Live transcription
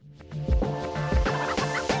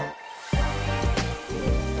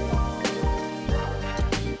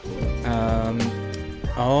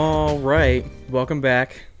All right, welcome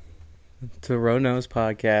back to Road Nose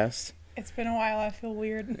Podcast. It's been a while. I feel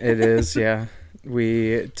weird. It is, yeah.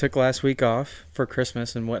 We took last week off for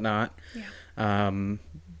Christmas and whatnot. Yeah.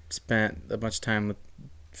 Spent a bunch of time with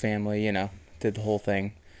family, did the whole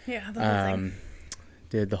thing. Yeah, the whole thing.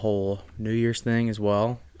 Did the whole New Year's thing as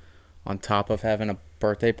well, on top of having a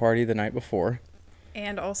birthday party the night before.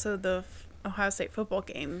 And also the Ohio State football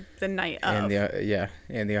game the night of.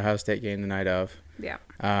 And the Ohio State game the night of. Yeah.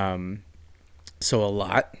 So a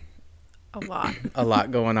lot. A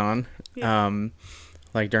lot going on. Yeah.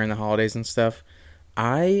 Like during the holidays and stuff.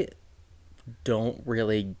 I don't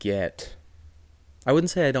really get... I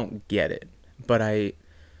wouldn't say I don't get it, but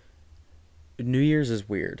New Year's is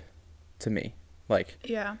weird to me. Like,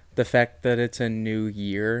 yeah. The fact that it's a new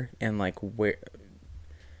year and, like, where...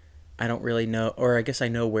 I don't really know, or I guess I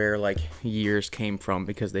know where, like, years came from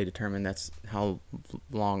because they determined that's how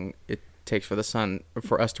long it takes for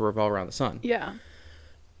us to revolve around the sun. Yeah.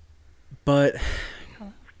 But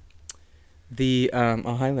oh,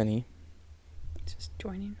 hi, Lenny. Just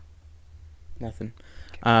joining. Nothing.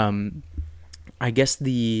 I guess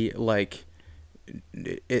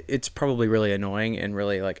it's probably really annoying and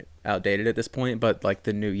really, like, outdated at this point, but, like,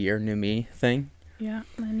 the new year, new me thing. Yeah,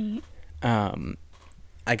 Lenny.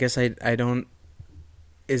 I guess I don't...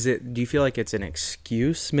 do you feel like it's an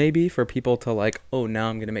excuse, maybe, for people to, like, oh, now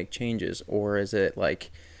I'm going to make changes? Or is it,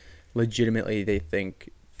 like, legitimately they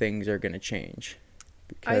think things are going to change?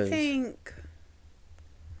 I think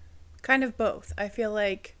kind of both. I feel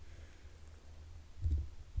like,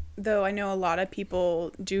 though I know a lot of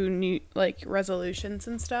people do new, like, resolutions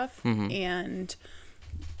and stuff, mm-hmm. and,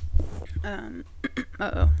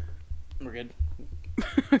 uh-oh. We're good.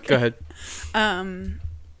 Okay. Go ahead.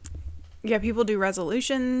 Yeah, people do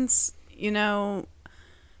resolutions, I don't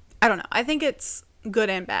know. I think it's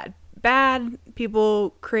good and bad. Bad,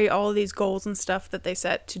 people create all of these goals and stuff that they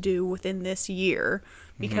set to do within this year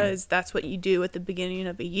because that's what you do at the beginning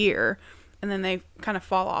of a year, and then they kind of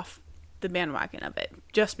fall off the bandwagon of it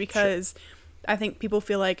just because I think people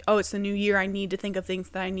feel like, oh, it's the new year, I need to think of things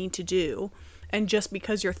that I need to do, and just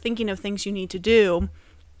because you're thinking of things you need to do,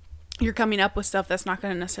 you're coming up with stuff that's not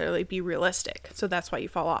going to necessarily be realistic. So that's why you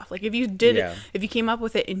fall off. Like if you came up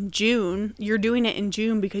with it in June, you're doing it in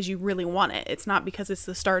June because you really want it. It's not because it's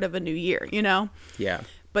the start of a new year, Yeah.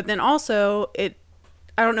 But then also I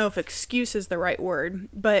don't know if excuse is the right word,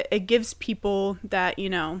 but it gives people that,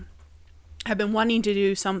 have been wanting to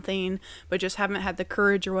do something, but just haven't had the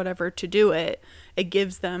courage or whatever to do it. It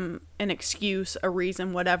gives them an excuse, a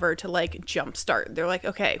reason, whatever, to like jumpstart. They're like,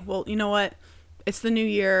 okay, well, you know what? It's the new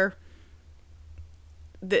year.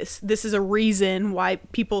 This is a reason why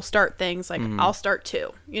people start things. Like, I'll start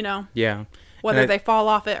too, Yeah. Whether they fall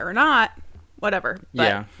off it or not, whatever. But,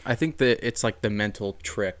 yeah. I think that it's like the mental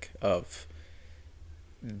trick of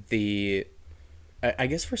I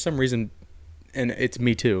guess for some reason, and it's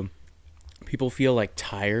me too, people feel like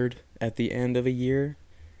tired at the end of a year.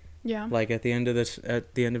 Yeah. Like at the end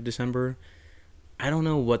of December. I don't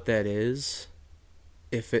know what that is.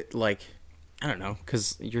 If it like... I don't know,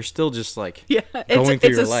 because you're still just like going through your life.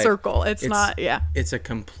 It's a circle. It's not, yeah. It's a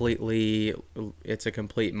complete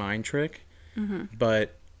mind trick. Mm-hmm.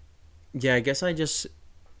 But yeah, I guess I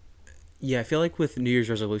feel like with New Year's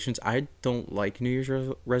resolutions, I don't like New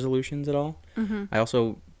Year's resolutions at all. Mm-hmm. I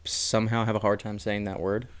also somehow have a hard time saying that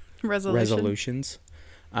word. Resolutions.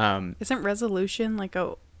 Isn't resolution like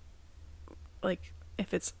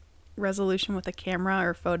if it's resolution with a camera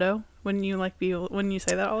or photo? Wouldn't you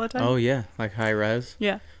say that all the time? Oh yeah, like high res.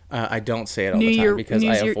 Yeah. I don't say it all the time because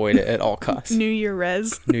I avoid it at all costs. New Year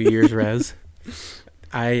res. New Year's res.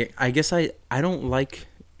 I guess I don't like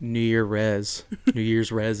New Year's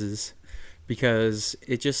reses because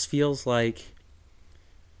it just feels like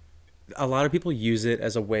a lot of people use it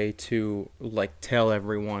as a way to like tell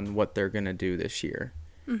everyone what they're gonna do this year.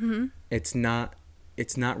 Mm-hmm. It's not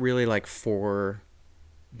really like for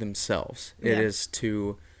themselves. It is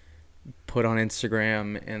to put on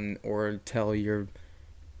Instagram or tell your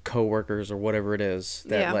coworkers or whatever it is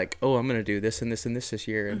that like, oh, I'm gonna do this and this and this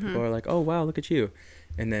year, and people are like, oh wow, look at you,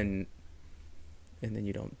 and then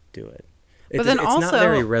you don't do it. But then it's not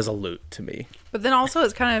very resolute to me. But then also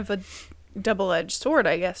it's kind of a double-edged sword,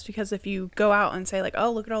 I guess, because if you go out and say like,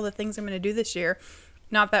 oh, look at all the things I'm gonna do this year,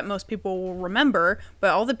 not that most people will remember, but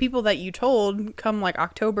all the people that you told come like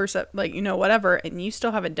October, like, whatever, and you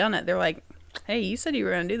still haven't done it, they're like, hey, you said you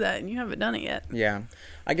were going to do that and you haven't done it yet. Yeah.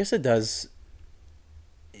 I guess it does.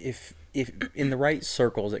 If in the right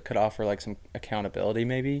circles, it could offer like some accountability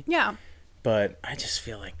maybe. Yeah. But I just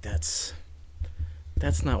feel like that's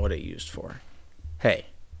not what it used for. Hey,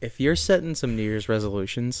 if you're setting some New Year's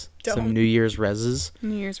resolutions, some Don't. New Year's reses,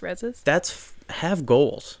 New Year's reses. have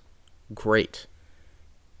goals. Great.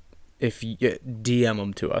 If you DM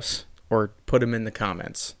them to us or put them in the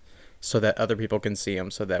comments so that other people can see them,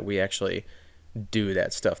 so that we actually do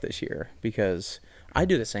that stuff this year, because I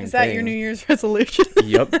do the same thing. Is that your New Year's resolution?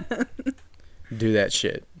 Yep. Do that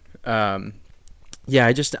shit.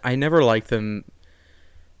 Yeah, I never like them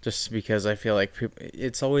just because I feel like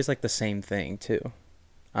it's always like the same thing too.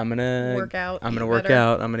 I'm going to work out. I'm going to work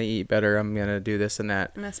out. I'm going to eat better. I'm going to do this and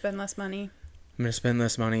that. I'm going to spend less money. I'm going to spend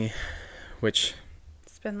less money, which...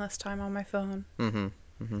 Spend less time on my phone.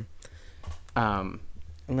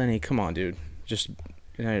 Lenny, come on, dude. Just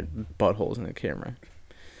buttholes in the camera.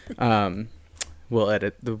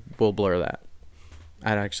 We'll blur that.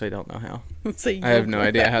 I actually don't know how. I have no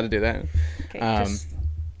idea how to do that. Okay, just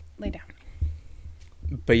lay down.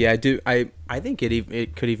 But yeah, I think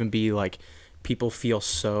it could even be like people feel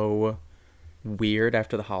so weird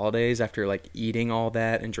after the holidays, after like eating all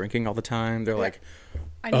that and drinking all the time. They're like,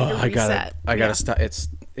 I need to reset. I gotta stop. It's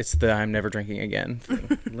the I'm never drinking again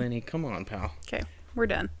thing. Lenny, come on, pal. Okay, we're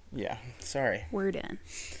done. Yeah, sorry. We're done.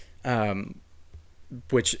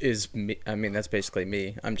 Which is me. I mean, that's basically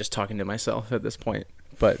me. I'm just talking to myself at this point.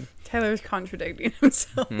 But Tyler's contradicting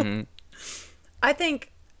himself. I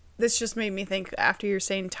think this just made me think, after you're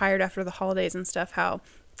saying tired after the holidays and stuff, how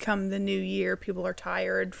come the new year people are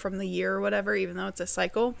tired from the year or whatever, even though it's a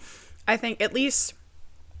cycle. I think at least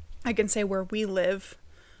I can say where we live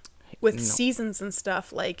with seasons and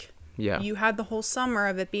stuff, like you had the whole summer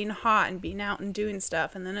of it being hot and being out and doing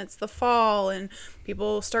stuff, and then it's the fall and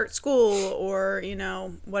people start school or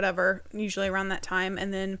whatever, usually around that time,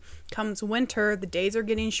 and then comes winter, the days are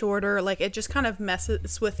getting shorter, like it just kind of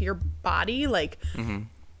messes with your body, like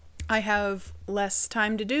I have less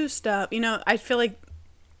time to do stuff. I feel like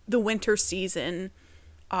the winter season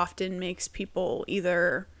often makes people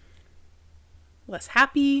either less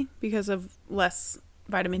happy because of less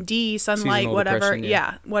vitamin D, sunlight, seasonal whatever.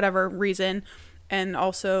 depression, Whatever reason. And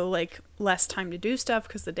also like less time to do stuff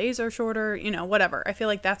because the days are shorter, whatever. I feel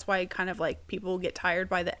like that's why kind of like people get tired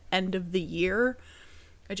by the end of the year.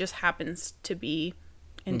 It just happens to be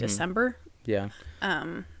in December. Yeah.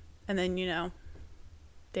 And then,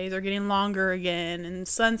 days are getting longer again and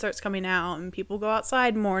sun starts coming out and people go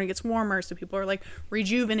outside more and it gets warmer, so people are like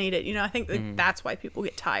rejuvenated. I think that's why people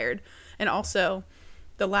get tired. And also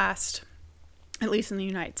at least in the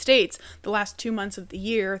United States, the last 2 months of the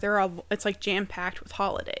year, it's like jam-packed with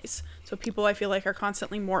holidays. So people, I feel like, are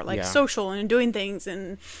constantly more like social and doing things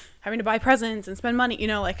and having to buy presents and spend money.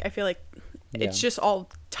 Like I feel like it's just all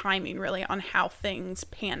timing really on how things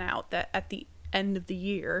pan out, that at the end of the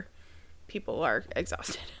year people are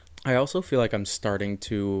exhausted. I also feel like I'm starting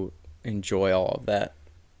to enjoy all of that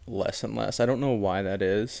less and less. I don't know why that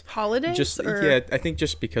is. Holidays? I think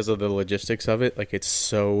just because of the logistics of it. Like it's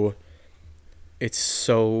so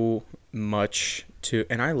much to,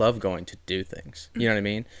 and I love going to do things. You know what I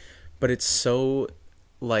mean? But it's so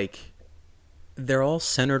like they're all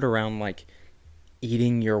centered around like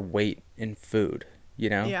eating your weight in food,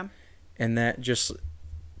 Yeah. And that just,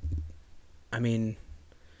 I mean,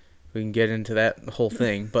 we can get into that whole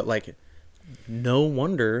thing, but like no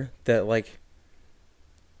wonder that like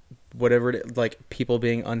whatever it, like people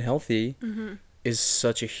being unhealthy is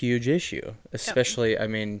such a huge issue, especially I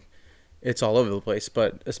mean it's all over the place,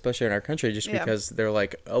 but especially in our country, just because they're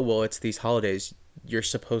like, oh well, it's these holidays, you're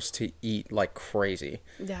supposed to eat like crazy.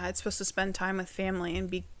 Yeah, it's supposed to spend time with family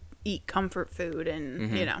and eat comfort food,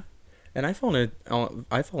 and And I fall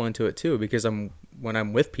into it too, because when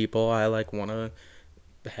I'm with people, I like want to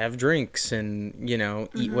have drinks and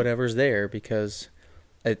eat whatever's there, because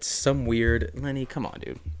it's some weird. Lenny, come on,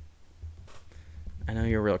 dude. I know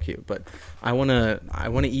you're real cute, but I wanna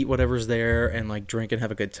eat whatever's there and like drink and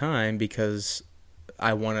have a good time, because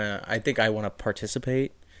I think I wanna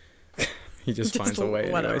participate. He just finds a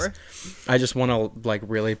way. Whatever. Anyways. I just wanna like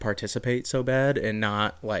really participate so bad and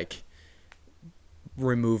not like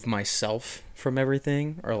remove myself from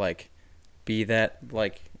everything, or like be that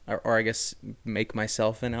like, or I guess make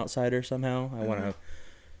myself an outsider somehow. I wanna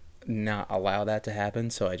not allow that to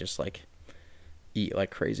happen, so I just like eat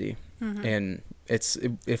like crazy. And it's a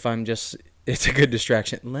good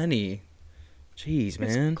distraction. Lenny, jeez,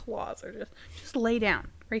 man. His claws are just lay down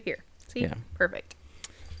right here. See? Yeah. Perfect.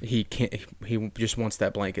 He just wants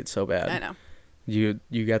that blanket so bad. I know.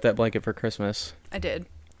 You got that blanket for Christmas. I did.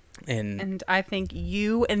 And I think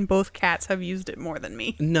you and both cats have used it more than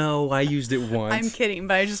me. No, I used it once. I'm kidding,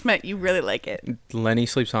 but I just meant you really like it. Lenny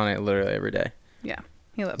sleeps on it literally every day. Yeah,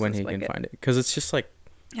 he loves when he can find it, because it's just like,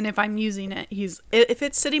 And if I'm using it, if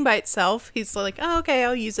it's sitting by itself, he's like, oh, okay,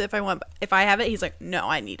 I'll use it if I want. But if I have it, he's like, no,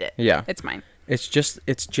 I need it. Yeah. It's mine. It's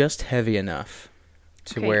just heavy enough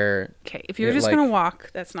to where. Okay, if you're just going to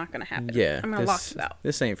walk, that's not going to happen. Yeah. I'm going to lock it out.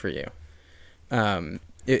 This ain't for you.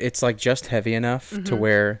 It's like just heavy enough to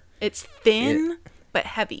where. It's thin, but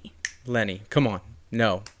heavy. Lenny, come on.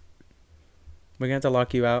 No. We're going to have to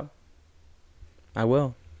lock you out. I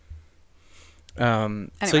will. Anyway,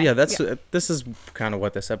 so yeah, this is kind of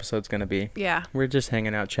what this episode's going to be. Yeah. We're just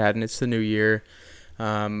hanging out, chatting. It's the new year. We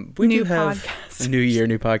new do have podcast. a new year,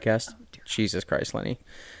 new podcast. Oh, Jesus Christ, Lenny.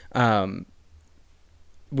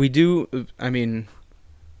 We do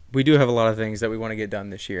have a lot of things that we want to get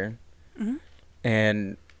done this year. Mm-hmm.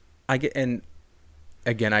 And again,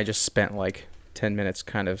 I just spent like 10 minutes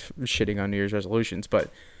kind of shitting on New Year's resolutions, but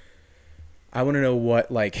I want to know what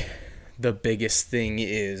like the biggest thing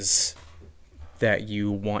is that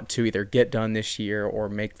you want to either get done this year or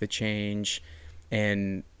make the change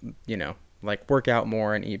and, you know, like work out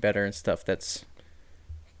more and eat better and stuff. That's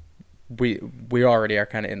we already are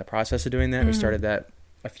kind of in the process of doing that. We started that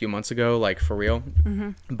a few months ago, like for real.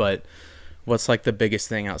 But what's like the biggest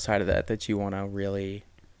thing outside of that you want to really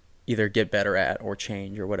either get better at or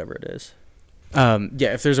change or whatever it is?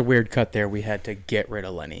 If there's a weird cut there, we had to get rid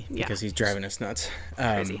of Lenny because he's driving us nuts.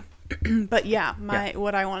 Crazy. But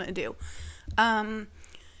what I want to do.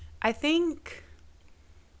 I think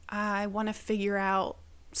I want to figure out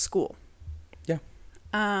school. Yeah.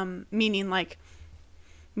 Meaning like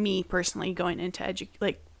me personally going into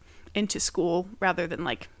into school rather than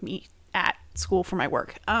like me at school for my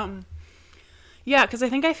work. Yeah, because I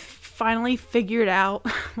think I finally figured out,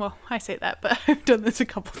 well, I say that, but I've done this a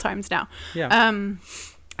couple times now. Yeah.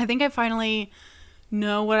 I think I finally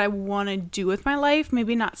know what I want to do with my life.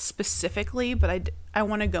 Maybe not specifically, but I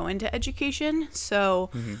want to go into education. So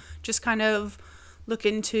just kind of look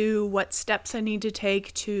into what steps I need to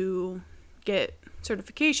take to get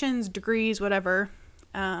certifications, degrees, whatever,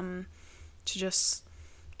 to just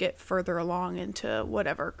get further along into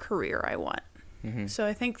whatever career I want. So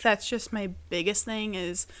I think that's just my biggest thing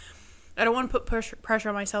is I don't want to put pressure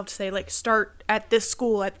on myself to say, like, start at this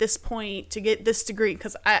school at this point to get this degree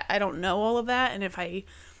because I don't know all of that. And if I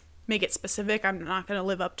make it specific, I'm not going to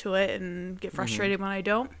live up to it and get frustrated when I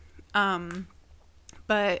don't.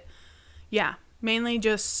 But, yeah, mainly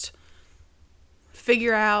just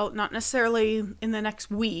figure out, not necessarily in the next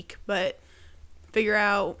week, but figure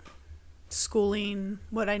out schooling,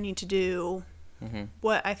 what I need to do,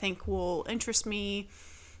 what I think will interest me.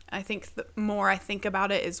 I think the more I think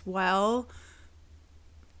about it as well,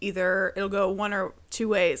 either it'll go one or two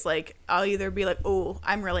ways. Like, I'll either be like, oh,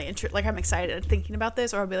 I'm really interested, like, I'm excited thinking about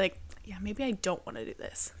this, or I'll be like, yeah, maybe I don't want to do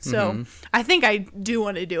this. So I think I do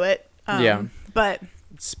want to do it. But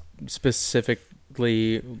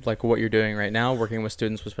specifically, like what you're doing right now, working with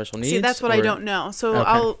students with special needs? See, that's what I don't know.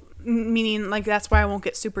 So meaning, like, that's why I won't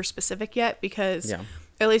get super specific yet because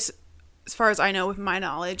at least as far as I know with my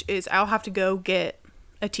knowledge is I'll have to go get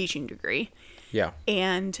a teaching degree. Yeah.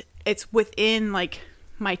 And it's within like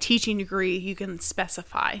my teaching degree you can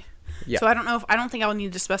specify. Yeah. So I don't think I'll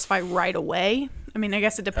need to specify right away. I mean, I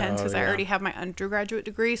guess it depends because I already have my undergraduate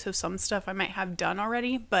degree, so some stuff I might have done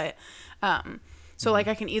already, but so like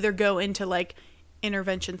I can either go into like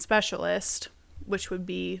intervention specialist, which would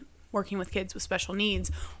be working with kids with special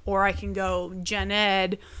needs, or I can go gen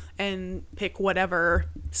ed and pick whatever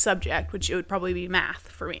subject, which it would probably be math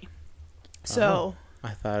for me. So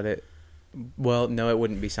I thought well, no, it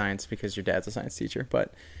wouldn't be science because your dad's a science teacher,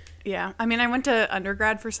 but yeah, I mean, I went to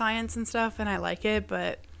undergrad for science and stuff and I like it,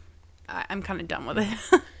 but I'm kind of done with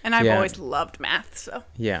it. And I've always loved math, so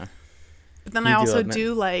yeah. But then I also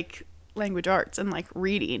do like language arts and like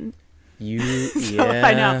reading. So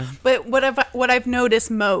I know. But what I've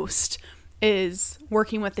noticed most is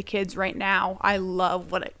working with the kids right now. I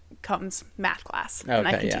love when it comes math class and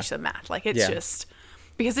I can teach them math. Like it's just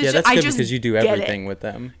because it's that's I good just because you do everything with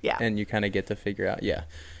them. Yeah. And you kind of get to figure out. Yeah.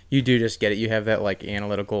 You do just get it. You have that like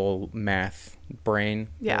analytical math brain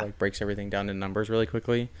that like breaks everything down to numbers really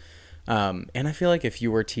quickly. And I feel like if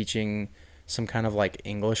you were teaching some kind of like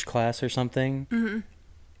English class or something,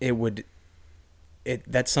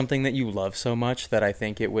 that's something that you love so much that I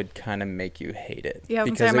think it would kind of make you hate it. Yeah,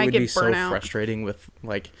 because it would be so frustrating with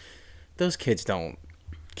like those kids don't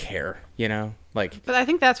care, you know? Like, but I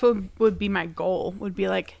think that's what would be my goal. Would be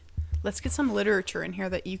like, let's get some literature in here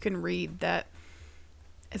that you can read that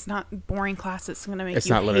it's not boring class. It's going to make you hate it. It's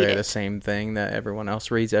not literally the same thing that everyone else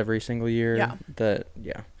reads every single year.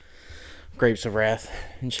 Yeah. Grapes of Wrath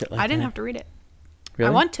and shit like that. I didn't have to read it. Really?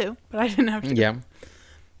 I want to, but I didn't have to. Yeah.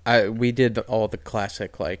 We did all the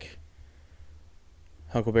classic, like,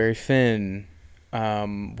 Huckleberry Finn.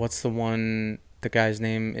 What's the one? The guy's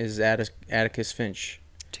name is Atticus Finch.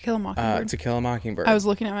 To Kill a Mockingbird. To Kill a Mockingbird. I was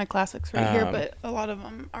looking at my classics right here, but a lot of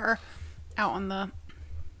them are out on the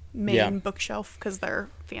main bookshelf because they're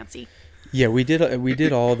fancy. Yeah, we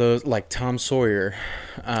did all those, like Tom Sawyer.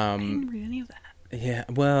 I didn't read any of that. Yeah,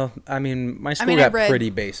 well, I mean, my school got pretty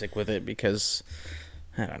basic with it because,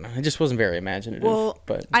 I don't know, it just wasn't very imaginative. Well,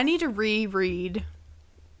 but I need to reread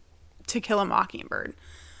To Kill a Mockingbird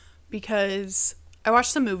because I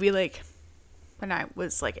watched the movie, like, when I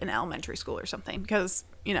was, like, in elementary school or something because,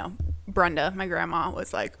 you know, Brenda, my grandma,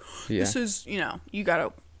 was like, this is, you know, you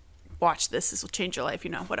gotta watch this. This will change your life,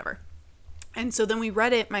 you know, whatever. And so then we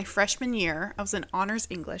read it my freshman year. I was in honors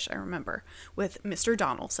English, I remember, with Mr.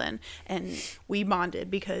 Donaldson. And we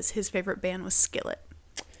bonded because his favorite band was Skillet.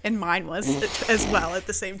 And mine was as well at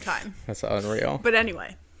the same time. That's unreal. But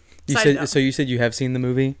anyway. So you said you have seen the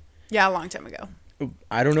movie? Yeah, a long time ago.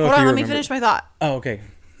 I don't know Hold if on, you let remember. me finish my thought. Oh, okay.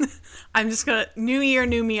 I'm just going to, new year,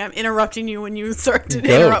 new me. I'm interrupting you when you start to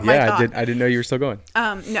interrupt my thought. I didn't know you were still going.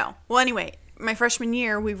 No. Well, anyway. My freshman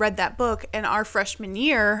year, we read that book, and our freshman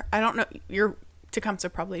year, I don't know, your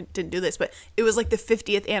Tecumseh probably didn't do this, but it was like the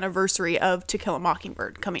 50th anniversary of To Kill a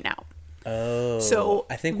Mockingbird coming out. Oh. So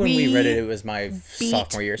I think when we read it was my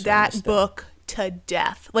sophomore year. That book to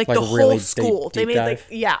death. Like the whole really school. Deep they made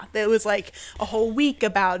dive? there was like a whole week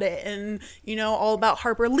about it and, you know, all about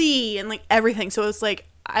Harper Lee and like everything. So it was like,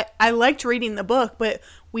 I liked reading the book, but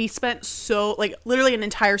we spent literally an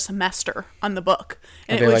entire semester on the book.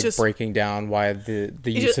 And Are they it was like just breaking down why the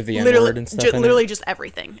use of the N-word and stuff literally just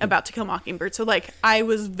everything about To Kill a Mockingbird. So like I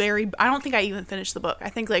don't think I even finished the book. I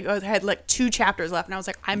think like I had like 2 chapters left and I was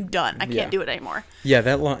like, I'm done. I can't do it anymore. Yeah,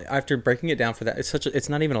 that long after breaking it down for that, it's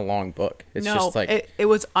not even a long book. It's just like it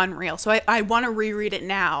was unreal. So I want to reread it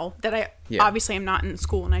now that I obviously am not in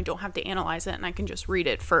school and I don't have to analyze it and I can just read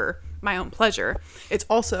it for my own pleasure. It's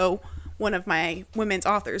also one of my women's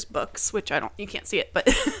authors books, which you can't see it, but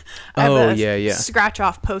I have a scratch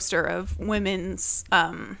off poster of women's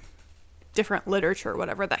different literature or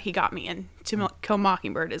whatever that he got me, and To Kill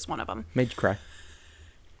Mockingbird is one of them. Made you cry.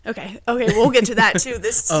 Okay, we'll get to that too.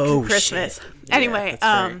 This is Christmas. Shit. Anyway,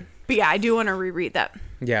 but yeah, I do want to reread that.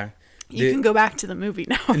 Yeah. You can go back to the movie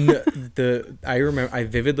now. I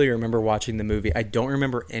vividly remember watching the movie. I don't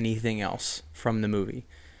remember anything else from the movie,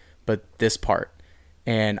 but this part.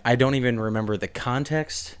 And I don't even remember the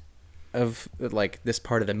context of like this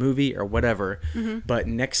part of the movie or whatever. Mm-hmm. But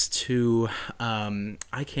next to,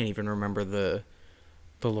 I can't even remember the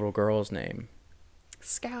little girl's name.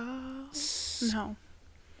 Scout. No.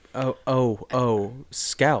 Oh,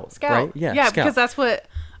 Scout. Right? Yeah. Yeah, Scout. because that's what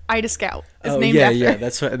Ida Scout is named after. Yeah,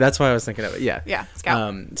 that's why I was thinking of it. Yeah. Yeah,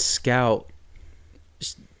 Scout. Scout.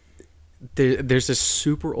 There's this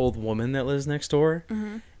super old woman that lives next door,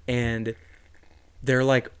 and they're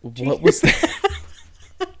like, what was that?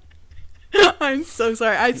 I'm so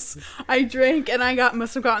sorry. I drank and I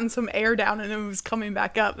must have gotten some air down and it was coming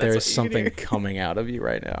back up. There's something coming out of you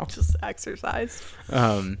right now. Just exercise.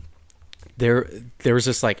 There was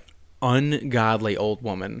this like ungodly old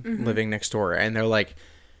woman living next door, and they're like,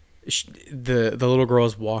 the little girl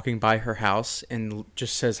is walking by her house and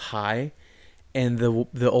just says hi. And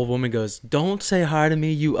the old woman goes, "Don't say hi to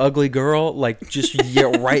me, you ugly girl!" Like just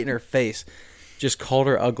right in her face. Just called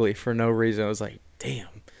her ugly for no reason. I was like, "Damn."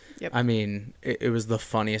 Yep. I mean, it was the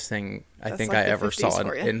funniest thing I think I ever saw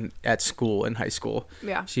at school in high school.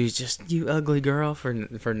 Yeah. She was just, "You ugly girl," for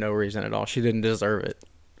no reason at all. She didn't deserve it.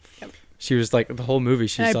 Yep. She was like the whole movie.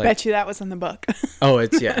 She's and I like, bet you that was in the book. Oh,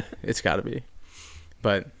 it's got to be.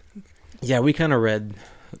 But yeah, we kind of read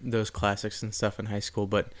those classics and stuff in high school.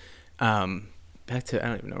 But back to, I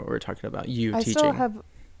don't even know what we were talking about. You teaching. Still have.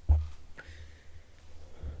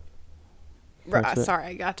 Sorry,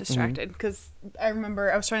 I got distracted because I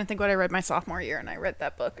remember I was trying to think what I read my sophomore year, and I read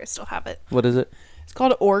that book. I still have it. What is it? It's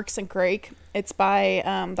called Orcs and Crake. It's by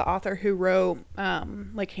the author who wrote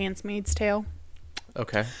like Handmaid's Tale.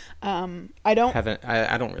 Okay. I don't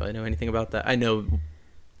really know anything about that. I know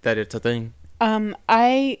that it's a thing.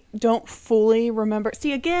 I don't fully remember.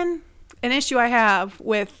 See, again, an issue I have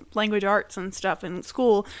with language arts and stuff in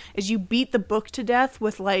school is you beat the book to death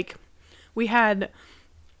with like, we had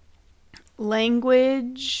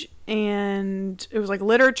language and it was like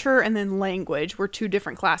literature and then language were 2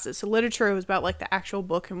 different classes. So literature was about like the actual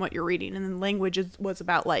book and what you're reading, and then language was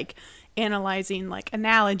about like analyzing like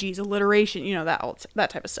analogies, alliteration, you know, that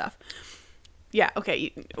type of stuff. Yeah,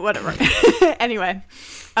 okay, whatever. Anyway,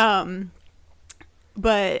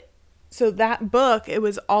 but so that book, it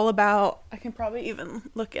was all about, I can probably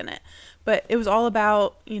even look in it, but it was all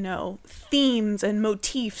about, themes and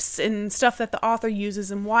motifs and stuff that the author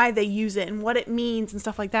uses and why they use it and what it means and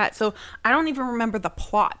stuff like that. So I don't even remember the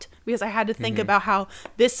plot because I had to think about how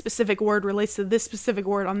this specific word relates to this specific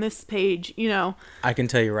word on this page, I can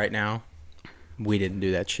tell you right now, we didn't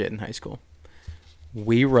do that shit in high school.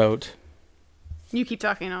 We wrote... You keep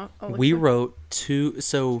talking. I'll we wrote two...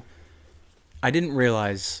 So I didn't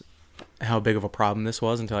realize how big of a problem this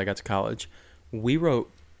was until I got to college. We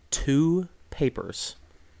wrote 2 papers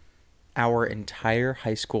our entire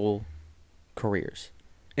high school careers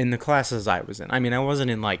in the classes I was in. I mean, I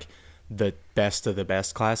wasn't in like the best of the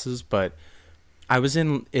best classes, but I was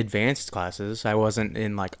in advanced classes. I wasn't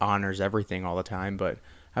in like honors everything all the time, but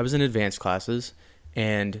I was in advanced classes,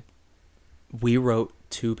 and we wrote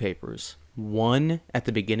 2 papers. One at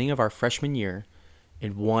the beginning of our freshman year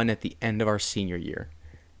and one at the end of our senior year.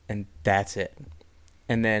 And that's it.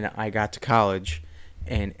 And then I got to college,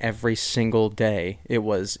 and every single day it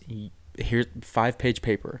was, here's 5-page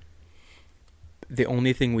paper. The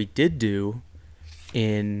only thing we did do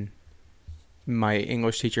in my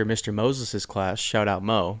English teacher, Mr. Moses' class, shout out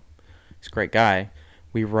Mo, he's a great guy,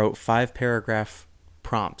 we wrote 5-paragraph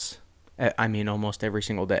prompts. I mean, almost every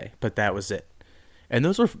single day, but that was it. And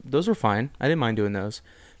those were fine. I didn't mind doing those,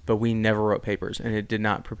 but we never wrote papers, and it did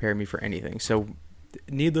not prepare me for anything. So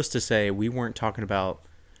needless to say, we weren't talking about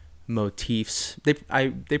motifs. They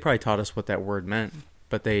probably taught us what that word meant,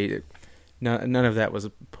 but none of that was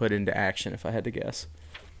put into action, if I had to guess.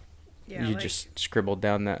 Yeah, you just scribbled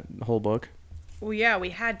down that whole book. Well, yeah,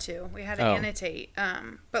 we had to annotate.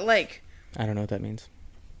 But like, I don't know what that means.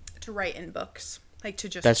 To write in books, like to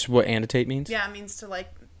just. That's what annotate means? Yeah, it means to like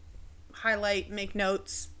highlight, make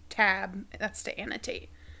notes, tab. That's to annotate.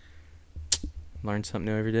 Learn something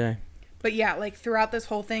new every day. But yeah, like throughout this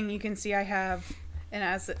whole thing, you can see I have, and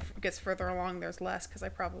as it gets further along, there's less because I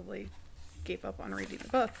probably gave up on reading the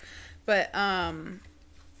book. But,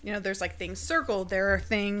 there's like things circled. There are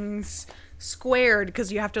things squared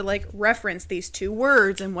because you have to like reference these 2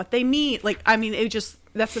 words and what they mean. Like, I mean,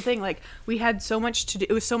 that's the thing. Like, we had so much to do.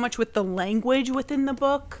 It was so much with the language within the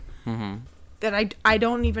book. Mm-hmm. That I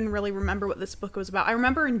don't even really remember what this book was about. I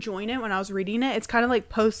remember enjoying it when I was reading it. It's kind of like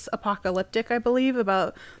post-apocalyptic, I believe,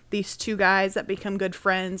 about these 2 guys that become good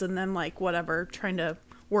friends and then like whatever, trying to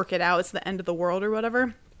work it out. It's the end of the world or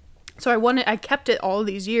whatever. So I kept it all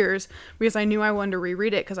these years because I knew I wanted to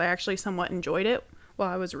reread it because I actually somewhat enjoyed it while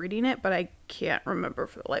I was reading it, but I can't remember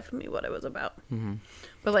for the life of me what it was about. Mm-hmm.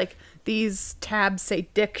 But like these tabs say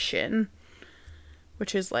diction,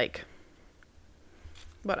 which is like...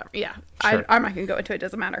 whatever. Yeah. Sure. I'm not going to go into it.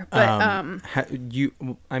 Doesn't matter. But, you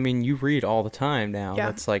read all the time now. Yeah.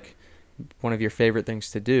 That's like one of your favorite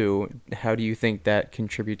things to do. How do you think that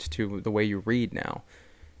contributes to the way you read now?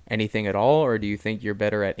 Anything at all? Or do you think you're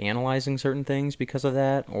better at analyzing certain things because of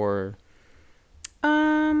that? Or,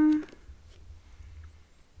 I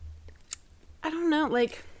don't know.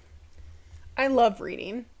 Like, I love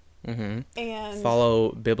reading. Mm-hmm. And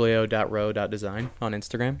follow biblio.ro.design on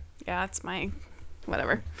Instagram. Yeah, that's my...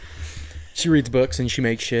 whatever. She reads books and she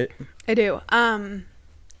makes shit. I do.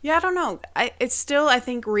 Yeah, I don't know. It's still, I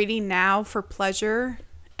think, reading now for pleasure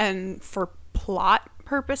and for plot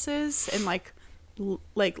purposes and like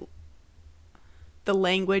the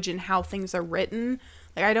language and how things are written.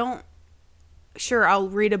 Like, I'll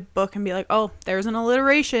read a book and be like, oh, there's an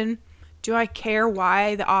alliteration. Do I care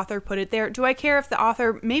why the author put it there? Do I care if the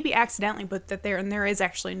author maybe accidentally put that there and there is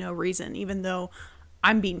actually no reason, even though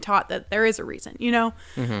I'm being taught that there is a reason,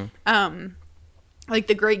 Mm-hmm. Like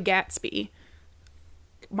The Great Gatsby.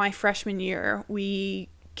 My freshman year, we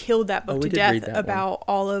killed that book to death about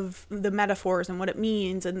all of the metaphors and what it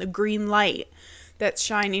means and the green light that's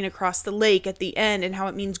shining across the lake at the end and how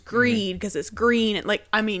it means greed because it's green.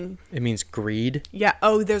 And it means greed. Yeah.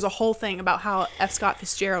 Oh, there's a whole thing about how F. Scott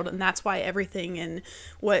Fitzgerald, and that's why everything and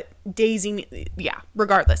what Daisy. Yeah.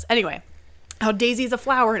 Regardless. Anyway, how Daisy is a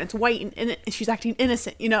flower and it's white and she's acting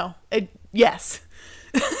innocent. Yes.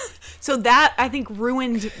 So that, I think,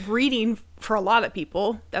 ruined reading for a lot of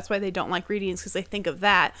people. That's why they don't like reading, because they think of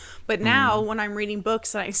that. But now when I'm reading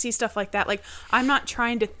books and I see stuff like that, like, I'm not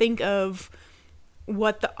trying to think of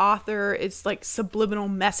what the author is, like, subliminal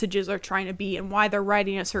messages are trying to be and why they're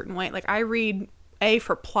writing a certain way. Like, I read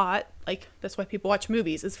for plot. Like, that's why people watch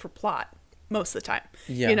movies, is for plot most of the time.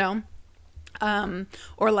 Yeah.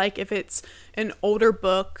 Or like if it's an older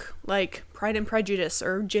book like Pride and Prejudice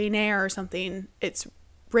or Jane Eyre or something, it's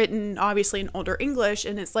written obviously in older English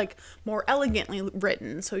and it's like more elegantly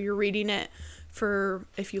written, so you're reading it for,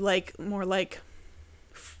 if you like more like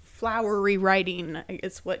flowery writing,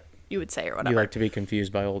 it's what you would say or whatever. You like to be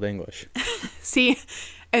confused by Old English. See,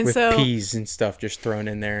 and with so P's and stuff just thrown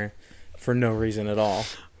in there for no reason at all.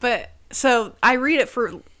 But so I read it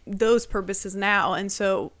for those purposes now, and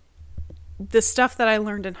so the stuff that I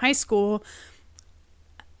learned in high school,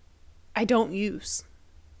 I don't use.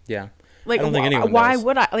 Yeah. Like, I don't think anyone why does.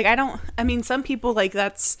 would I? Like, I don't. I mean, some people, like,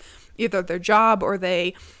 that's either their job or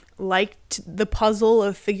they liked the puzzle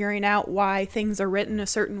of figuring out why things are written a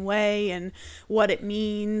certain way and what it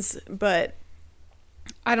means. But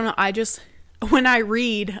I don't know. I just, when I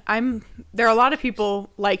read, there are a lot of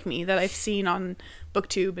people like me that I've seen on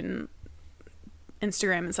BookTube and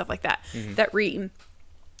Instagram and stuff like that, that read,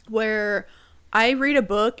 where I read a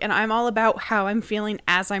book and I'm all about how I'm feeling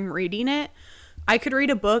as I'm reading it. I could read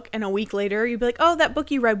a book and a week later you'd be like, oh, that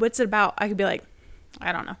book you read, what's it about? I could be like,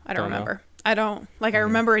 I don't know. I don't remember. Know. I don't, like, I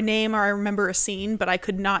remember a name or I remember a scene, but I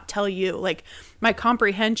could not tell you. Like, my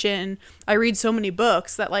comprehension, I read so many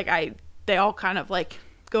books that, like, they all kind of, like,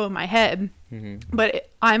 go in my head. But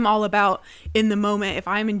I'm all about in the moment, if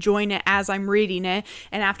I'm enjoying it as I'm reading it,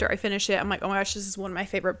 and after I finish it, I'm like, oh my gosh, this is one of my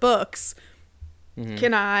favorite books.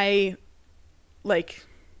 Can I, like...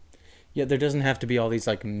 Yeah, there doesn't have to be all these,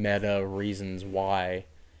 like, meta reasons why.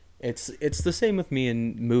 It's the same with me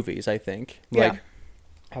in movies, I think. Like,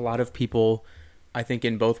 a lot of people, I think,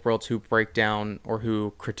 in both worlds who break down or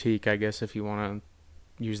who critique, I guess, if you want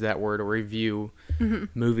to use that word, or review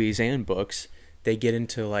movies and books, they get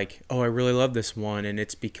into, like, oh, I really love this one, and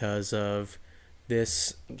it's because of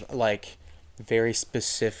this, like, very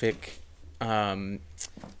specific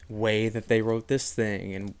way that they wrote this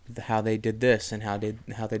thing and how they did this and how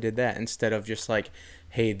they did that, instead of just like,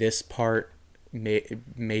 hey, this part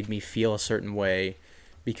made me feel a certain way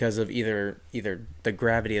because of either the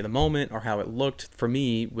gravity of the moment or how it looked. For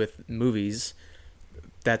me, with movies,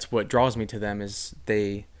 that's what draws me to them, is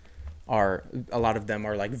a lot of them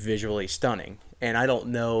are like visually stunning. And I don't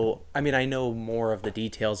know, I mean, I know more of the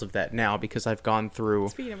details of that now because I've gone through.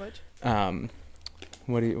 Speaking of which,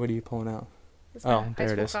 what are you pulling out? This Oh, high there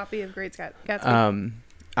it school is. copy of Great Gatsby.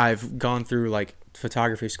 I've gone through like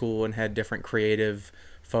photography school and had different creative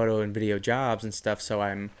photo and video jobs and stuff, so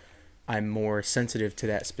I'm more sensitive to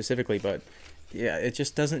that specifically. But yeah, it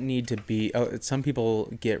just doesn't need to be. Some people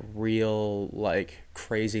get real like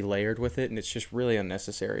crazy layered with it, and it's just really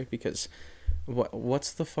unnecessary, because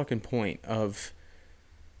what's the fucking point of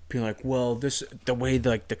being like, well, the way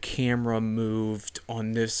like the camera moved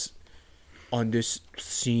on this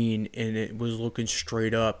scene, and it was looking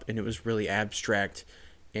straight up and it was really abstract,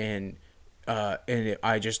 and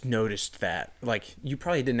I just noticed that. Like, you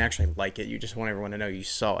probably didn't actually like it, you just want everyone to know you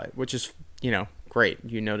saw it, which is, great,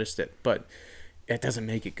 you noticed it, but it doesn't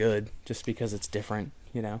make it good just because it's different.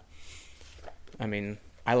 I mean,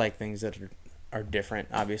 I like things that are different.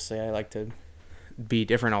 Obviously, I like to be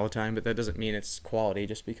different all the time, but that doesn't mean it's quality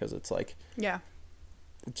just because it's like,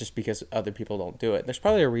 just because other people don't do it. There's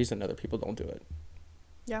probably a reason other people don't do it.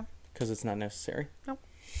 Yeah. Because it's not necessary. Nope.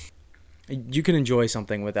 You can enjoy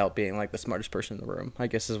something without being like the smartest person in the room, I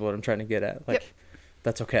guess is what I'm trying to get at. Like,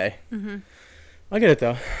 that's okay. I get it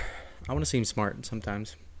though. I want to seem smart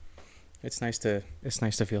sometimes. It's nice to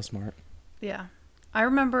feel smart. Yeah. I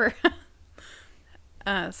remember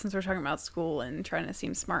since we're talking about school and trying to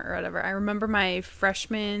seem smart or whatever, I remember my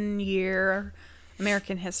freshman year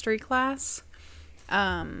American history class.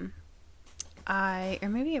 Or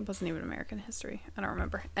maybe it wasn't even American history. I don't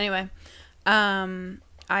remember. Anyway,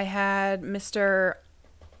 I had Mr.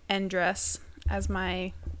 Endress as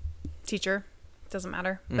my teacher. Doesn't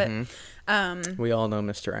matter. But we all know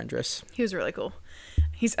Mr. Endress. He was really cool.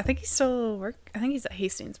 I think he's at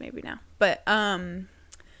Hastings maybe now. But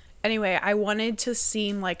anyway, I wanted to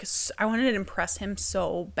impress him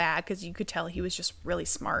so bad because you could tell he was just really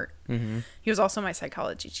smart. He was also my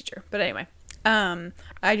psychology teacher. But anyway,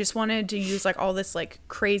 I just wanted to use like all this like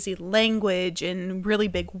crazy language and really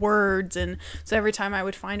big words, and so every time I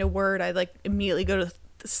would find a word, I'd like immediately go to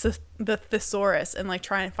the thesaurus and like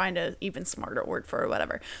try and find a even smarter word for it or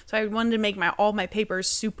whatever. So I wanted to make all my papers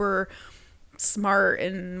super smart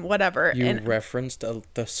and whatever. You referenced a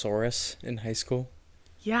thesaurus in high school?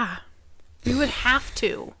 Yeah, we would have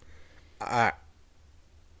to.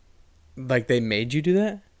 Like they made you do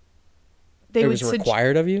that? It was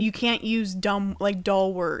required of you? You can't use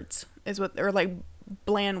dull words, or like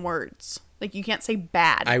bland words. Like you can't say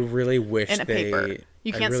bad. I really wish in a paper.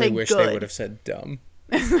 You can't say good. They would have said dumb.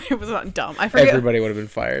 It was not dumb. I forget. Everybody would have been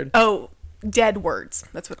fired. Oh, dead words.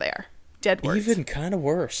 That's what they are. Dead words. Even kind of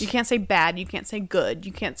worse. You can't say bad. You can't say good.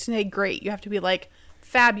 You can't say great. You have to be like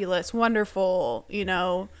fabulous, wonderful,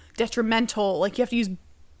 detrimental. Like you have to use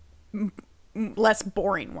less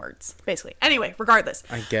boring words, basically. Anyway, regardless,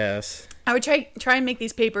 I guess I would try and make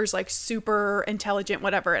these papers like super intelligent,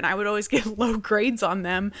 whatever, and I would always get low grades on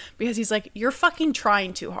them because he's like, "You're fucking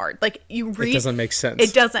trying too hard." Like, you read, it doesn't make sense.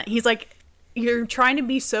 it doesn't. He's like, you're trying to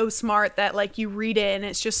be so smart that like you read it and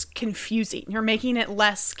it's just confusing. You're making it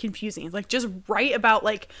less confusing. Like, just write about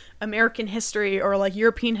like American history or like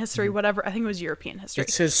European history, whatever. I think it was European history. It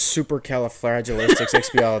says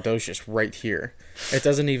supercalifragilisticexpialidocious right here. It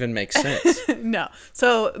doesn't even make sense. No.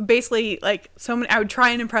 So basically, like, I would try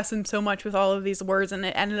and impress him so much with all of these words, and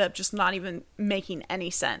it ended up just not even making any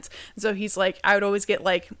sense. So he's like, I would always get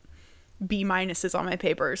like B minuses on my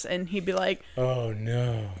papers, and he'd be like, "Oh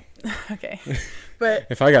no." Okay. But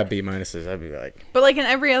if I got B minuses, I'd be like. But like in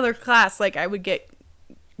every other class, like I would get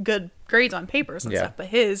good grades on papers and stuff. But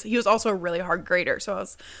he was also a really hard grader, so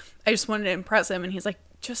I just wanted to impress him, and he's like,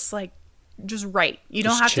 just write. You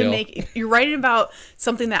don't have chill. you're writing about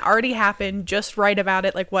something that already happened. Just write about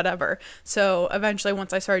it, like whatever. So eventually,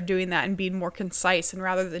 once I started doing that and being more concise, and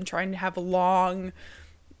rather than trying to have long,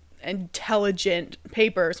 intelligent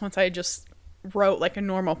papers, once I just wrote like a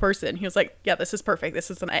normal person, he was like, yeah, this is perfect.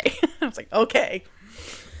 This is an A. I was like, okay.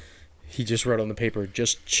 He just wrote on the paper,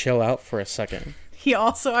 just chill out for a second. He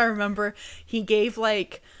also, I remember, he gave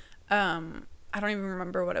like, I don't even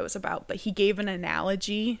remember what it was about, but he gave an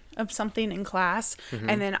analogy of something in class. Mm-hmm.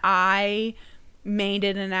 And then I made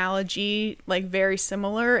an analogy like very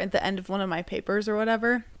similar at the end of one of my papers or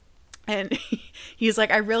whatever. And he's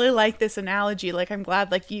like, I really like this analogy. Like, I'm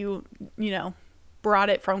glad like you brought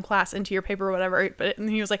it from class into your paper or whatever. But and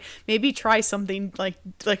he was like, maybe try something like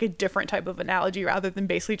a different type of analogy rather than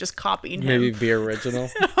basically just copying him. Maybe be original.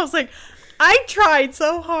 And I was like, I tried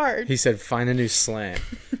so hard. He said, find a new slang,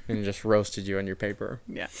 and just roasted you on your paper.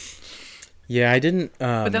 Yeah. Yeah, I didn't.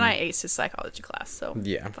 But then I aced his psychology class, so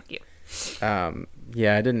yeah. Fuck you.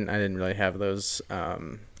 Yeah, I didn't really have those.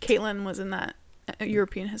 Caitlin was in that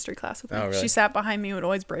European history class with me. Oh, really? She sat behind me and would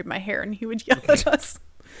always braid my hair, and he would yell at us.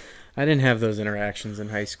 I didn't have those interactions in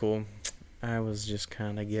high school. I was just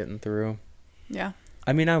kind of getting through. Yeah.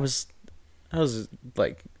 I mean, I was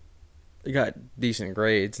like, I got decent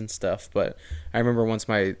grades and stuff, but I remember once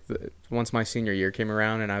my senior year came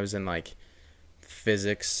around and I was in like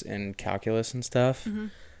physics and calculus and stuff.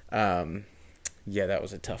 Mm-hmm. Yeah, that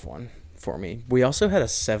was a tough one for me. We also had a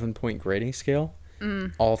 7-point grading scale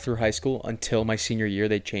all through high school until my senior year.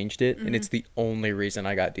 They changed it, and it's the only reason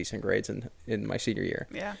I got decent grades in my senior year.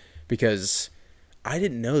 Yeah. Because I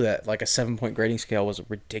didn't know that like a 7-point grading scale was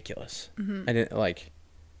ridiculous. Mm-hmm. I didn't like.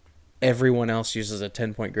 Everyone else uses a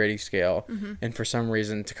 10-point grading scale, and for some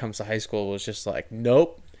reason, Tecumseh High School was just like,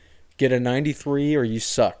 nope, get a 93 or you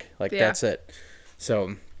suck. Like, that's it.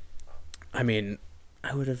 So, I mean,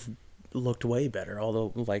 I would have looked way better,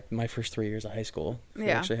 although, like, my first 3 years of high school, we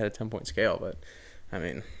actually had a 10-point scale, but, I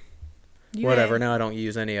mean, whatever. Now I don't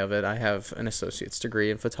use any of it. I have an associate's degree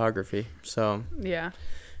in photography, so. Yeah.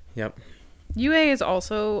 Yep. UA is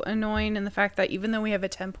also annoying in the fact that even though we have a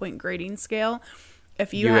 10-point grading scale,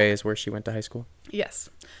 if you UA is where she went to high school? Yes.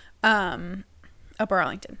 Upper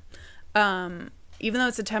Arlington. Even though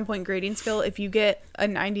it's a 10-point grading scale, if you get a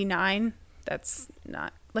 99, that's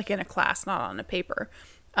not, like, in a class, not on a paper,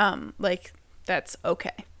 like, that's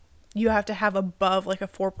okay. You have to have above, like, a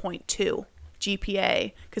 4.2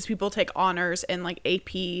 GPA, because people take honors in, like,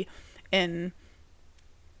 AP and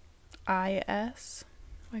IS.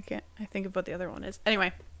 I think of what the other one is.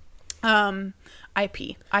 Anyway.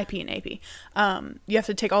 IP and AP. You have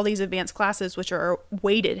to take all these advanced classes, which are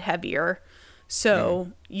weighted heavier.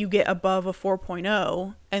 So you get above a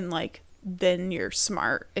 4.0 and like, then you're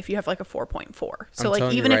smart if you have like a 4.4. So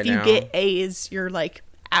like, even if you get A's, you're like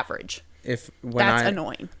average. That's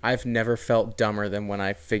annoying. I've never felt dumber than when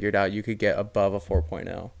I figured out you could get above a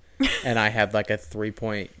 4.0 and I had like a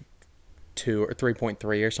 3.2 or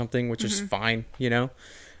 3.3 or something, which is fine, you know?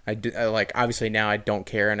 Like, obviously now I don't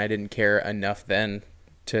care, and I didn't care enough then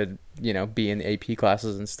to, be in AP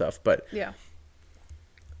classes and stuff, but yeah,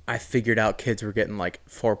 I figured out kids were getting like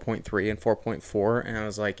 4.3 and 4.4, and I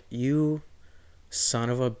was like, you son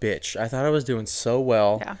of a bitch. I thought I was doing so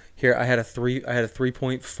well. Yeah. Here I had a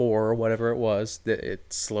 3.4 or whatever it was. That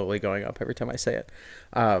it's slowly going up every time I say it.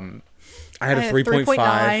 I had a 3.5.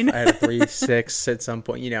 I had a 3.6 at some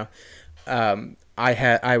point,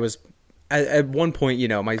 At one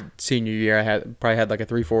point, my senior year, I probably had like a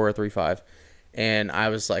 3.4 or 3.5, and I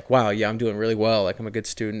was like, "Wow, yeah, I'm doing really well. Like, I'm a good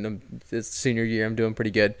student. This senior year, I'm doing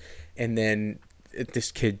pretty good." And then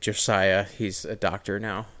this kid Josiah, he's a doctor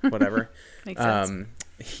now. Whatever. Makes sense.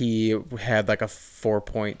 He had like a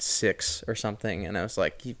 4.6 or something, and I was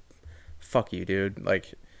like, "Fuck you, dude!"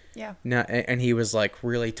 Like, Yeah. Now, and he was like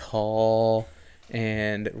really tall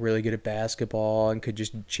and really good at basketball and could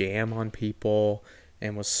just jam on people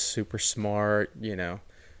and was super smart,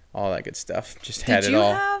 all that good stuff. Just had it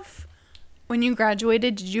all. When you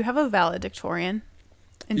graduated, did you have a valedictorian?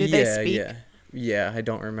 And did they speak? Yeah, I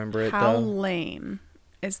don't remember it, How though. lame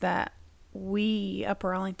is that we,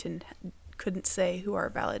 Upper Arlington, couldn't say who our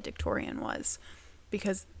valedictorian was,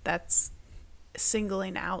 because that's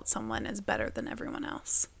singling out someone as better than everyone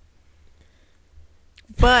else.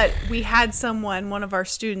 But we had one of our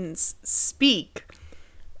students, speak.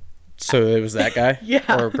 So it was that guy?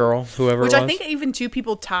 Yeah. Or girl, whoever Which it was? I think even 2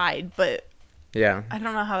 people tied, but yeah. I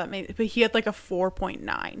don't know how that made it. But he had like a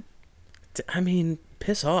 4.9. I mean,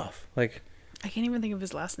 piss off. Like, I can't even think of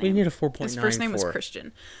his last name. we need a 4.9 His first name was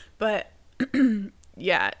Christian. But,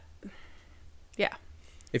 yeah. Yeah.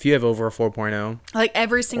 If you have over a 4.0, like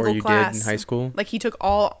every single or you class did in high school, like he took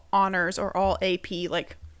all honors or all AP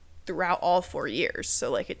like throughout all 4 years, so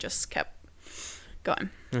like it just kept going.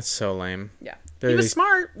 that's so lame. Yeah, he was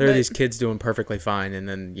smart. There are these kids doing perfectly fine, and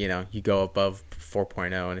then you go above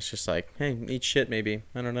 4.0, and it's just like, hey, eat shit, maybe.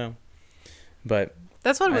 I don't know, but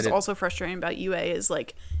that's what was also frustrating about UA is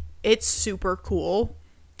like it's super cool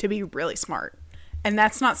to be really smart. And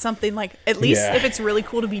that's not something like, at least if it's really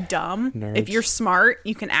cool to be dumb, Nerds. If you're smart,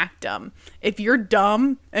 you can act dumb. If you're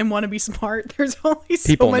dumb and want to be smart, there's only so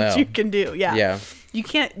People much know. you can do. Yeah. Yeah. You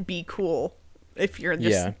can't be cool if you're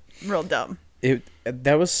just real dumb.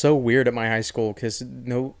 That was so weird at my high school because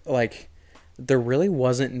there really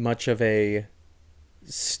wasn't much of a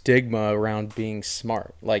stigma around being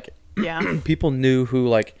smart. Like, Yeah. people knew who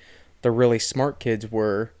like the really smart kids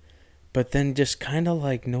were, but then just kind of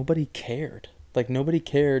like nobody cared. Like, nobody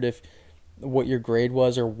cared if what your grade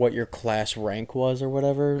was or what your class rank was or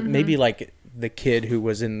whatever. Mm-hmm. Maybe like the kid who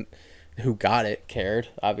got it cared.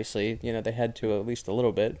 Obviously, they had to at least a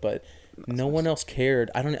little bit, but no one else cared.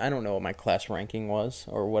 I don't know what my class ranking was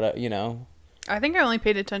or what. I think I only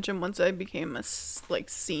paid attention once I became a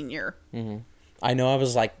senior. Mm-hmm. I know I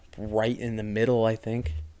was like right in the middle. I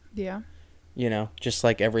think. Yeah. Just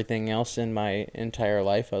like everything else in my entire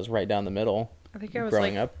life, I was right down the middle. I think I was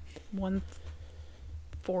growing up. 140s,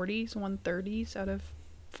 130s out of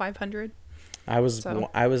 500. I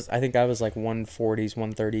think I was like 140s,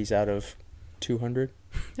 130s out of 200.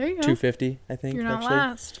 There you go. 250, I think. You're not actually.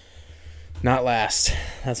 last. Not last.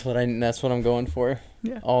 That's what I'm going for.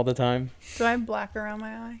 Yeah. All the time. Do I have black around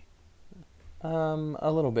my eye?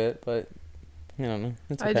 A little bit, but I don't know.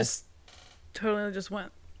 It's okay. I just totally just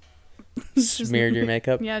went. Smeared your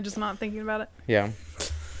makeup? Yeah, just not thinking about it. Yeah.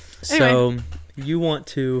 Anyway. So you want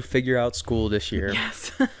to figure out school this year? Yes.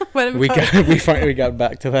 What we got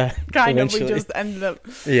back to that. Kind eventually. of. We just ended up.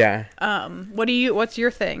 Yeah. What's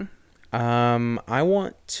your thing? I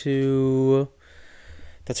want to.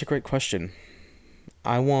 That's a great question.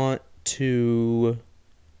 I want to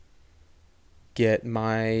get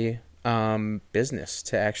my business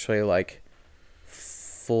to actually like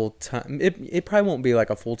full time. It probably won't be like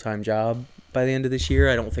a full time job by the end of this year.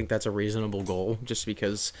 I don't think that's a reasonable goal, just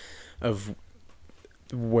because of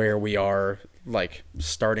where we are like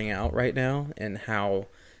starting out right now and how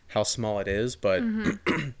small it is. But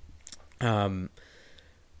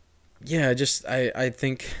yeah, just I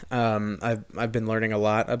think I've been learning a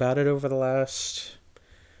lot about it over the last,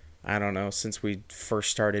 I don't know, since we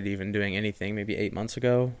first started even doing anything, maybe 8 months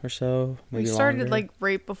ago or so. Maybe we started longer. like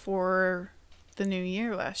right before the new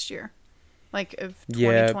year last year, like of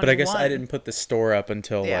 2021. Yeah, but I guess I didn't put the store up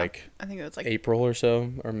until like I think it was like April or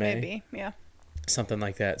so, or May, maybe, yeah, something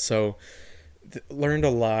like that. So learned a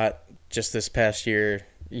lot just this past year,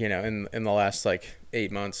 in the last like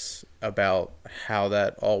 8 months about how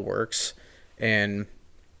that all works, and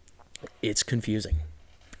it's confusing.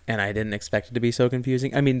 And I didn't expect it to be so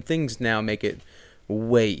confusing. I mean, things now make it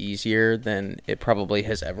way easier than it probably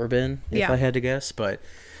has ever been, if I had to guess. But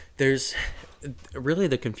there's really,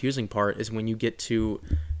 the confusing part is when you get to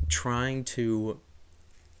trying to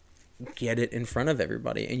get it in front of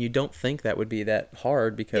everybody. And you don't think that would be that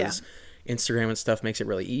hard because Instagram and stuff makes it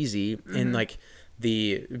really easy. Mm-hmm. And like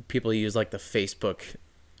the people use like the Facebook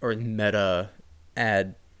or Meta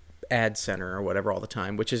ad center or whatever all the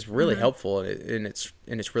time, which is really helpful, and it's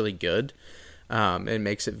really good. It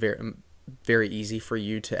makes it very, very easy for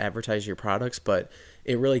you to advertise your products, but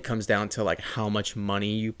it really comes down to like how much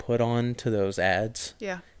money you put on to those ads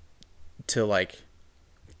to like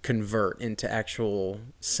convert into actual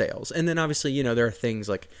sales. And then obviously, there are things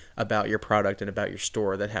like about your product and about your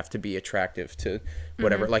store that have to be attractive to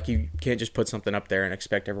whatever. Like you can't just put something up there and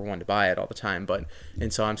expect everyone to buy it all the time.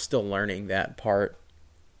 And so I'm still learning that part,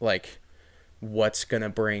 like what's going to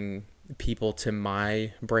bring people to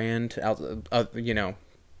my brand out,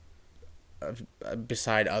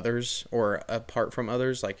 beside others or apart from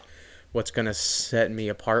others, like what's going to set me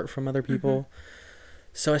apart from other people.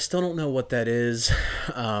 So I still don't know what that is.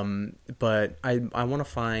 But I want to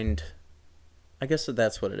find, I guess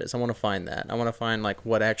that's what it is. I want to find that. I want to find like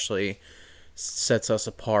what actually sets us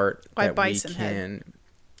apart. Why that Bison we can, Head?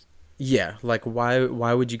 Yeah. Like why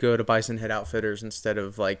would you go to Bison Head Outfitters instead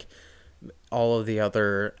of like all of the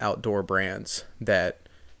other outdoor brands that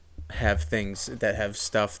have things that have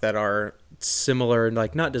stuff that are similar,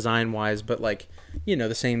 like not design wise, but like,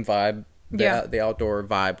 the same vibe, the outdoor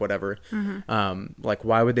vibe, whatever. Like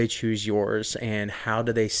why would they choose yours, and how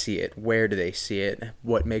do they see it? Where do they see it?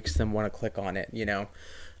 What makes them want to click on it?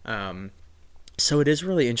 So it is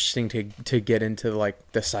really interesting to get into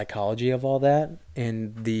like the psychology of all that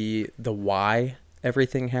and the why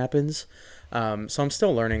everything happens. So I'm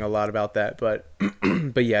still learning a lot about that, but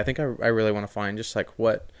but yeah, I think I really want to find just like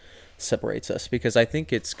what separates us, because I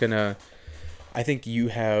think you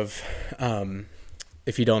have,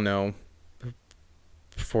 if you don't know,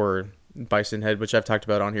 for Bison Head, which I've talked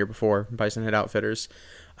about on here before, Bison Head Outfitters,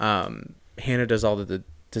 Hannah does all the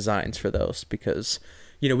designs for those, because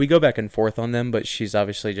we go back and forth on them, but she's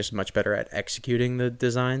obviously just much better at executing the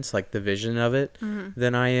designs, like the vision of it,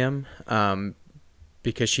 than I am,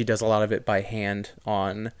 because she does a lot of it by hand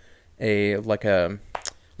on a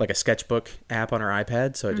sketchbook app on her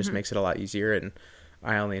iPad, so it just makes it a lot easier. And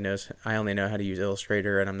I only know how to use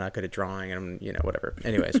Illustrator, and I'm not good at drawing, and whatever.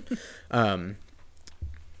 Anyways,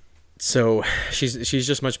 so she's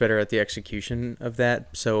just much better at the execution of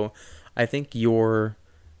that. So I think your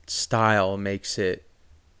style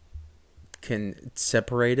can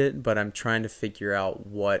separate it, but I'm trying to figure out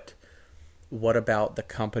what about the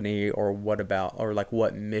company, or what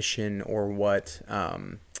mission, or what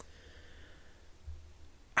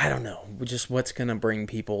I don't know, just what's going to bring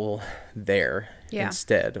people there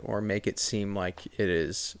instead, or make it seem like it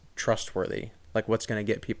is trustworthy, like what's going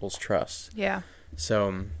to get people's trust. Yeah.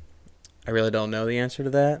 So I really don't know the answer to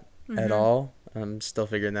that at all. I'm still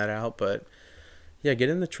figuring that out, but yeah,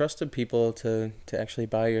 getting the trust of people to actually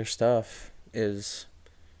buy your stuff is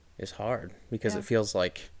hard, because it feels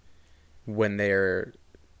like when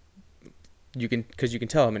you can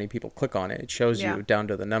tell how many people click on it. It shows you down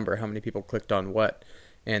to the number how many people clicked on what,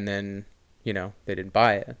 and then they didn't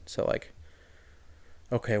buy it. So like,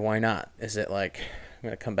 okay, why not? Is it like I'm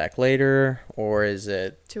gonna come back later, or is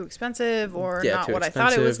it too expensive, or not what I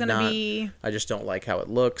thought it was gonna be? I just don't like how it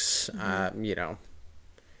looks.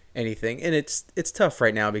 Anything. And it's tough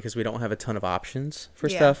right now because we don't have a ton of options for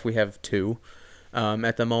stuff. We have 2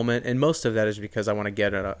 at the moment, and most of that is because I want to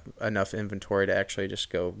get enough inventory to actually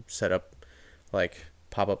just go set up like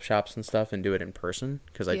pop-up shops and stuff and do it in person,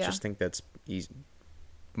 because I just think that's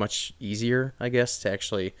much easier, I guess, to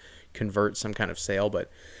actually convert some kind of sale. But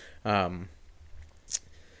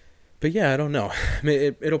yeah, I don't know. I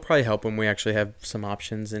mean, it'll probably help when we actually have some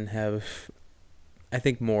options and have, I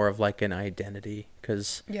think, more of like an identity,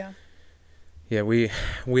 because we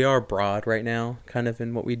are broad right now kind of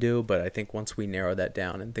in what we do, but I think once we narrow that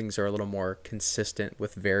down and things are a little more consistent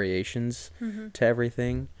with variations to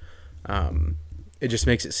everything, it just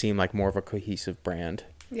makes it seem like more of a cohesive brand.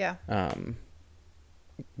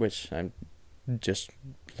 Which I'm just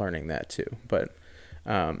learning that too, but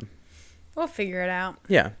we'll figure it out.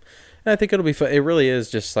 And I think it'll be fun. It really is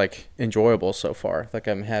just like enjoyable so far. Like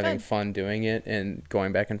I'm having fun doing it and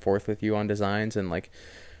going back and forth with you on designs and like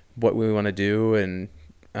what we want to do. And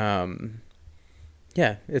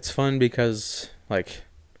it's fun because like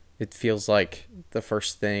it feels like the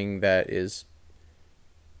first thing that is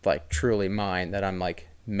like truly mine that I'm like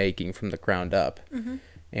making from the ground up.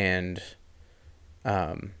 And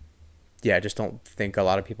I just don't think a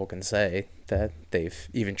lot of people can say that they've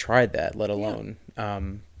even tried that, let alone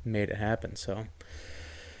made it happen. So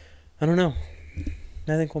I don't know.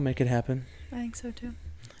 I think we'll make it happen. I think so too.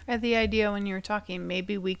 I had the idea when you were talking,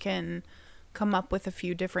 maybe we can come up with a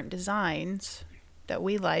few different designs that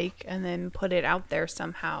we like and then put it out there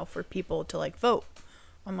somehow for people to like vote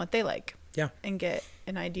on what they like. And get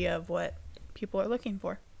an idea of what people are looking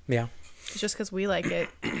for. It's just because we like it,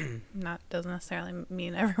 doesn't necessarily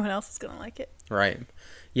mean everyone else is gonna like it. Right.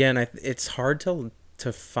 Yeah, and it's hard to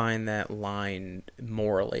find that line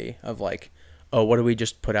morally of like, oh, what do we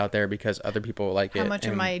just put out there because other people like it? How much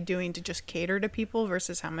am I doing to just cater to people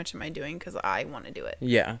versus how much am I doing because I want to do it?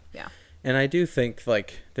 Yeah. And I do think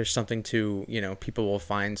like there's something to, people will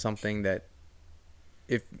find something that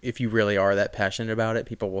if you really are that passionate about it,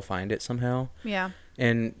 people will find it somehow.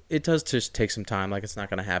 And it does just take some time. Like it's not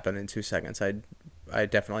going to happen in 2 seconds. I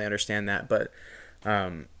definitely understand that, but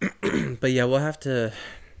But yeah, we'll have to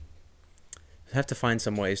find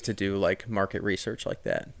some ways to do like market research like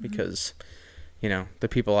that, because the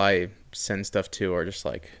people I send stuff to are just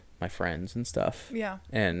like my friends and stuff. Yeah.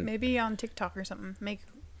 And maybe on TikTok or something. Make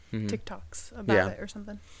TikToks about Yeah. it or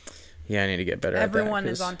something. Yeah, I need to get better Everyone at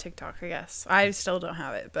that. is on TikTok, I guess. I still don't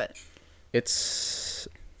have it, but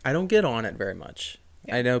I don't get on it very much.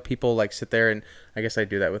 Yeah. I know people like sit there, and I guess I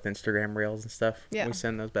do that with Instagram Reels and stuff. Yeah. We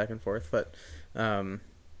send those back and forth, but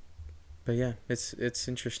yeah, it's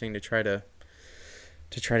interesting to try to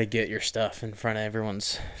get your stuff in front of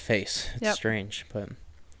everyone's face. It's strange, but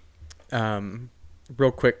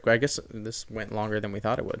real quick, I guess this went longer than we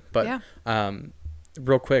thought it would, but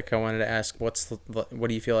real quick, I wanted to ask, what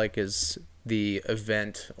do you feel like is the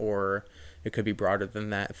event, or it could be broader than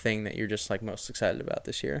that, thing that you're just like most excited about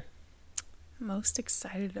this year? Most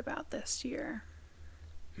excited about this year?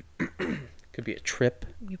 Could be a trip.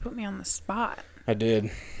 You put me on the spot. I did.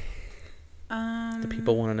 The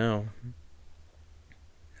people want to know.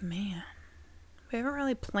 Man, we haven't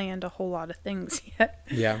really planned a whole lot of things yet.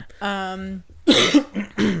 Yeah.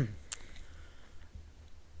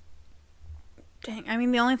 Dang, I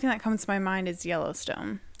mean, the only thing that comes to my mind is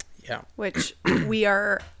Yellowstone. Yeah. Which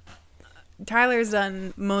Tyler's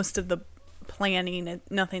done most of the planning.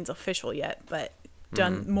 Nothing's official yet, but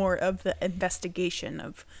done more of the investigation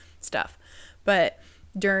of stuff. But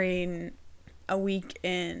during a week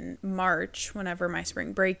in March, whenever my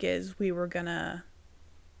spring break is, we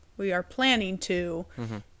are planning to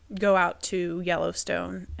go out to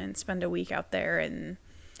Yellowstone and spend a week out there and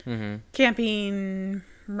camping,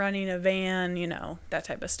 running a van, that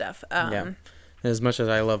type of stuff. Yeah. As much as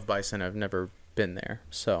I love bison, I've never been there.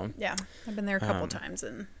 So yeah, I've been there a couple times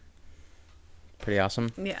and pretty awesome.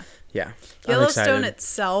 Yeah. Yeah. Yellowstone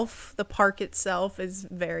itself, the park itself, is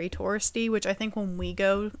very touristy, which I think when we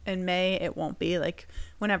go in May, it won't be. Like,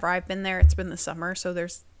 whenever I've been there, it's been the summer, so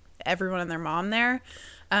there's everyone and their mom there,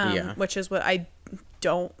 which is what I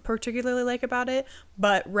don't particularly like about it.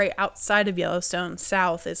 But right outside of Yellowstone,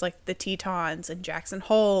 south, is like the Tetons and Jackson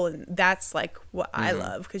Hole, and that's like what I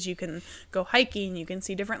love, because you can go hiking, you can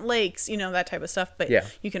see different lakes, that type of stuff. But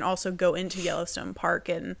you can also go into Yellowstone Park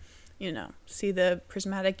and see the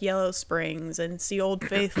prismatic yellow springs and see Old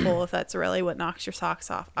Faithful, if that's really what knocks your socks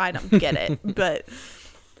off. I don't get it, but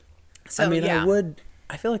so, I mean, yeah.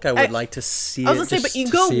 I feel like I would like to see it. I was gonna say, but you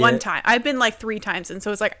go one time. I've been like 3 times, and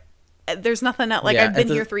so it's like there's nothing else. Like, I've been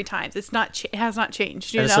here 3 times. It's not. It has not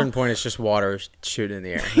changed. At a certain point, it's just water shooting in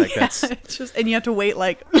the air. Like that's it's just, and you have to wait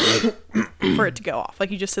like for it to go off. Like,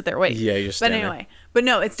 you just sit there waiting. Yeah, you just. But anyway, but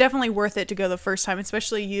no, it's definitely worth it to go the first time,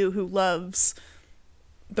 especially you who loves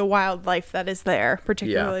the wildlife that is there,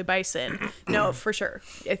 particularly bison. No, for sure,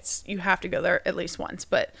 you have to go there at least once.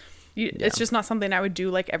 But it's just not something I would do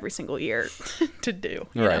like every single year to do.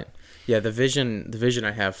 You know? Yeah, the vision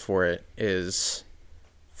I have for it is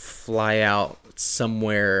fly out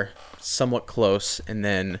somewhere somewhat close, and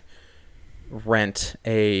then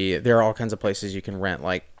there are all kinds of places you can rent,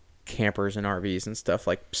 like campers and RVs and stuff.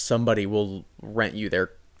 Like, somebody will rent you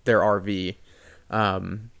their RV.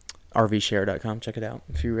 RVshare.com, check it out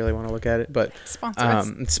if you really want to look at it. But sponsor us.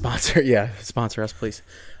 Sponsor us, please.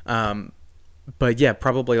 But yeah,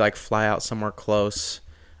 probably like fly out somewhere close,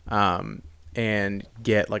 and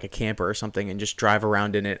get like a camper or something and just drive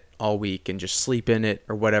around in it all week and just sleep in it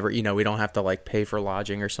or whatever. We don't have to like pay for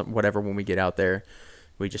lodging or something, whatever. When we get out there,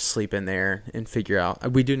 we just sleep in there and figure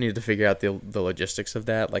out. We do need to figure out the logistics of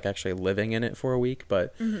that, like actually living in it for a week.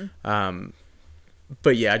 But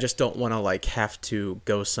but yeah, I just don't want to like have to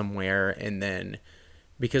go somewhere and then,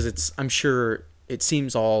 because I'm sure it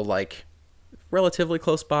seems all like relatively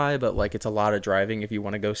close by, but like it's a lot of driving if you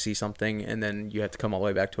want to go see something, and then you have to come all the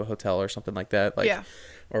way back to a hotel or something like that, like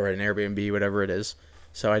or an Airbnb, whatever it is.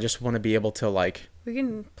 So I just want to be able to like we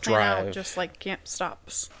can plan out just like camp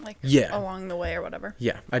stops, like along the way or whatever.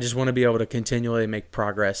 Yeah, I just want to be able to continually make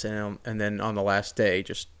progress, and then on the last day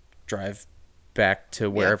just drive back to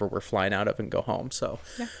wherever we're flying out of and go home. So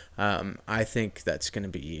I think that's going to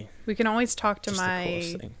be. We can always talk to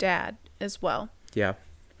my dad as well. Yeah.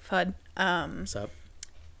 Fud. What's up?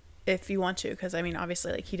 If you want to, because I mean,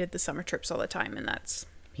 obviously, like, he did the summer trips all the time, and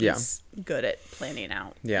he's good at planning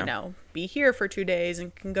out. Yeah. Be here for 2 days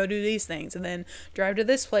and can go do these things, and then drive to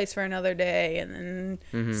this place for another day, and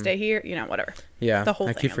then stay here. Whatever. Yeah. The whole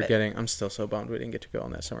thing. I keep forgetting. I'm still so bummed we didn't get to go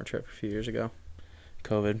on that summer trip a few years ago.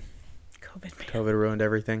 COVID ruined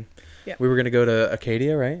everything. Yeah. We were gonna go to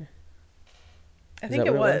Acadia, right? I think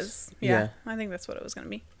it was. Yeah. I think that's what it was gonna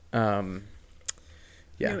be.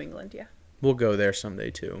 Yeah. New England, yeah. We'll go there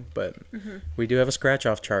someday too, but we do have a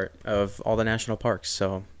scratch-off chart of all the national parks,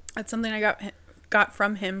 so that's something I got got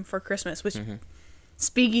from him for Christmas, which,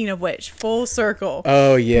 speaking of which, full circle.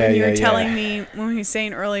 Oh, yeah, when you were telling me, when he was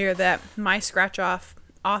saying earlier that my scratch-off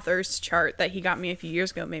author's chart that he got me a few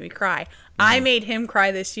years ago made me cry. I made him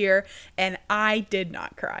cry this year, and I did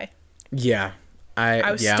not cry. Yeah.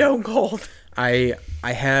 I was stone cold. I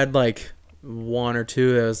had like one or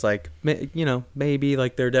two that was like, you know, maybe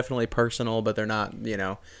like they're definitely personal, but they're not, you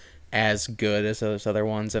know, as good as those other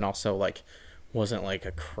ones. And also like wasn't like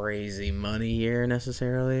a crazy money year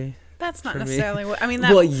necessarily. That's not necessarily what I mean.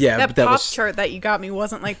 That pop chart that you got me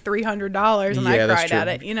wasn't like $300, and I cried at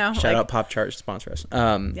it. You know, shout out Pop Chart, sponsor us.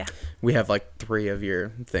 We have like 3 of your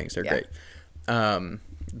things. They're great.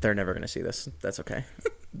 They're never gonna see this. That's okay.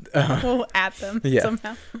 We'll add them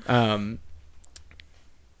somehow.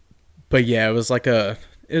 But yeah, it was like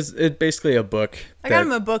it's basically a book. I got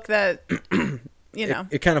him a book that you know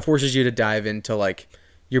it kind of forces you to dive into like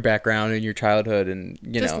your background and your childhood and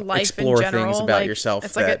just know life explore things about like, yourself.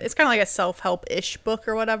 It's like it's kind of like a self-help-ish book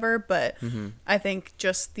or whatever, but I think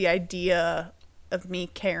just the idea of me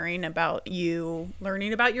caring about you,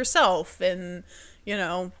 learning about yourself, and you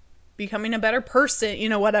know becoming a better person, you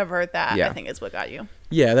know, whatever that I think is what got you.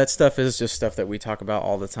 Yeah, that stuff is just stuff that we talk about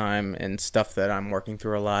all the time and stuff that I'm working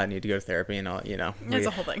through a lot. I need to go to therapy and all, you know. It's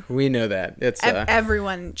a whole thing. We know that. It's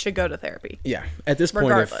everyone should go to therapy. Yeah. At this point,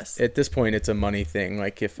 regardless. At this point it's a money thing.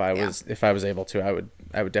 Like if I was able to,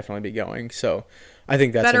 I would definitely be going. So, I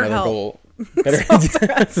think that's better another help. goal.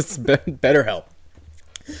 Better help.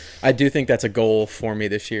 I do think that's a goal for me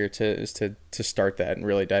this year to start that and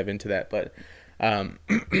really dive into that, but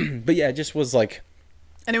yeah, it just was like,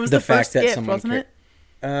 and it was the first gift, wasn't it?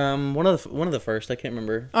 One of the first. I can't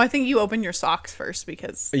remember. Oh, I think you opened your socks first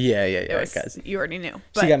because guys. You already knew.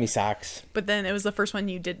 She got me socks. But then it was the first one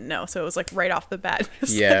you didn't know, so it was like right off the bat.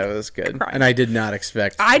 Yeah, it was good, and I did not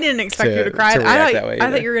expect. I didn't expect you to cry. I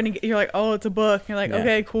thought you were gonna. You're like, oh, it's a book. You're like,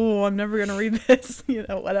 okay, cool. I'm never gonna read this. You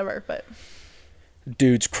know, whatever. But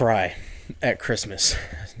dudes cry at Christmas.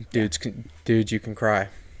 Dudes, you can cry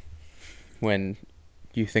when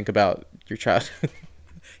you think about your child.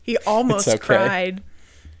 He almost cried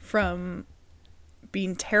from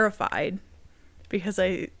being terrified because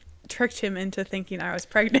I tricked him into thinking I was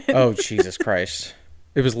pregnant. Oh, Jesus Christ.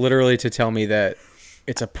 It was literally to tell me that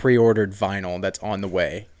it's a pre-ordered vinyl that's on the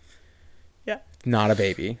way. Yeah. Not a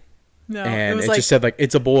baby. No. And it just said like,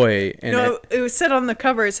 it's a boy. And no, it was said on the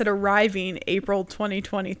cover, it said arriving April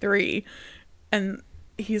 2023. And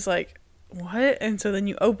he's like, what? And so then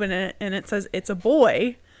you open it and it says it's a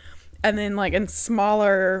boy. And then like in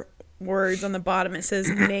smaller words on the bottom it says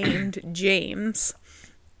named James.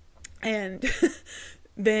 And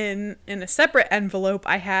then in a separate envelope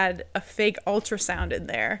I had a fake ultrasound in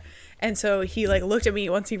there. And so he like looked at me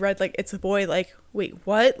once he read like it's a boy, like wait,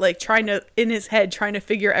 what? Like trying to in his head trying to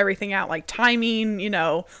figure everything out, like timing, you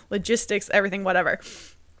know, logistics, everything, whatever.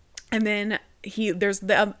 And then there's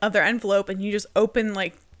the other envelope and you just open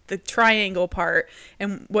like the triangle part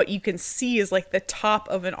and what you can see is like the top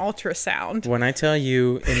of an ultrasound. When I tell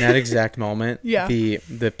you in that exact moment,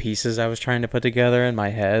 the pieces I was trying to put together in my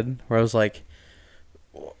head where I was like,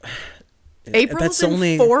 April's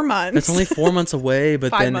in 4 months. That's only 4 months away,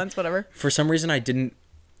 but 5 months, whatever. For some reason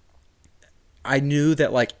I knew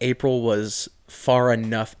that like April was far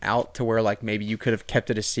enough out to where like maybe you could have kept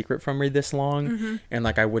it a secret from me this long and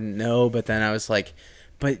like I wouldn't know, but then I was like,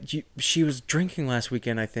 but she was drinking last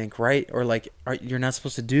weekend, I think, right? Or like, you're not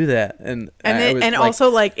supposed to do that. And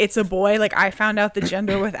also like, it's a boy. Like I found out the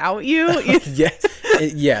gender without you.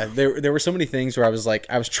 Yeah. There were so many things where I was like,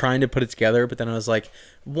 I was trying to put it together, but then I was like,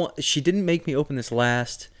 she didn't make me open this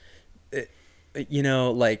last. You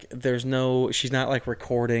know, like she's not like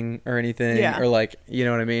recording or anything or like, you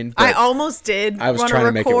know what I mean? But I almost did. I was trying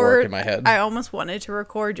to make it work in my head. I almost wanted to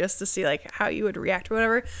record just to see like how you would react or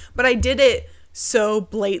whatever, but I did it so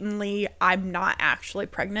blatantly I'm not actually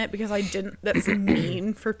pregnant because I didn't. That's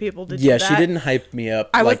mean for people to do that. Yeah, she didn't hype me up.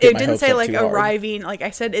 It didn't say like arriving. Like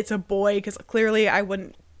I said, it's a boy because clearly I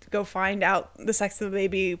wouldn't go find out the sex of the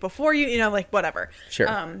baby before you know, like whatever. Sure.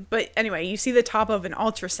 But anyway, you see the top of an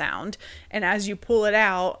ultrasound, and as you pull it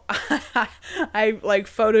out, I like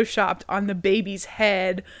photoshopped on the baby's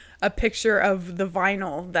head a picture of the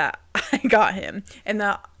vinyl that I got him, and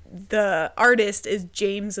the artist is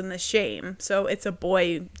James and the Shame, so it's a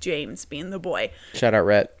boy, James being the boy. Shout out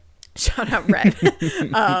Rhett.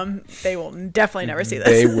 They will definitely never see this.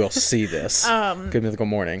 They will see this. Good mythical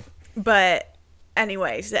morning. But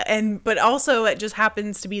anyways, but also it just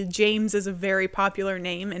happens to be James is a very popular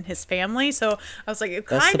name in his family, so I was like,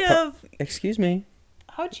 excuse me.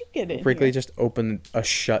 How'd you get in? Wrigley just opened a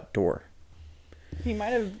shut door. He might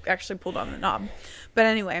have actually pulled on the knob, but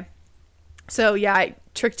anyway. So, yeah, I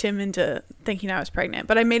tricked him into thinking I was pregnant.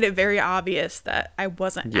 But I made it very obvious that I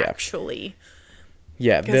wasn't actually.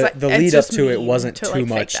 Yeah, the lead up to it wasn't too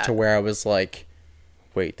much to where I was like,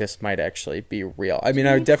 wait, this might actually be real. I mean,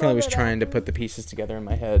 I definitely was trying to put the pieces together in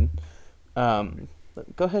my head.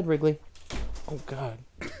 Go ahead, Wrigley. Oh, God.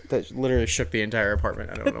 That literally shook the entire apartment.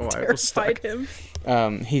 I don't know why it was stuck. Him.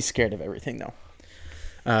 He's scared of everything, though.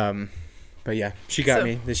 But, yeah, she got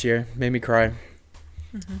me this year. Made me cry.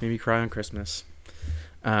 Made me cry on Christmas.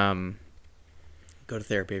 Go to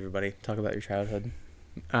therapy, everybody. Talk about your childhood.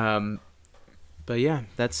 But, yeah,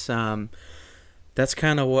 that's kind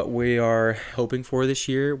of what we are hoping for this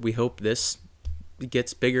year. We hope this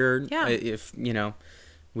gets bigger. Yeah. If, you know,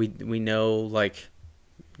 we know, like,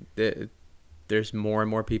 there's more and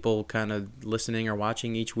more people kind of listening or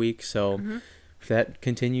watching each week. So if that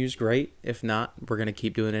continues, great. If not, we're going to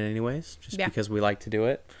keep doing it anyways, just because we like to do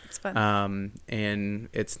it. It's fun. And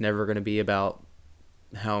it's never going to be about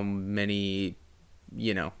how many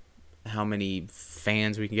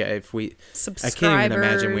fans we can get. If we, I can't even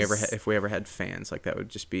imagine if we ever had fans. Like, that would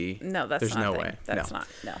just be, there's no way.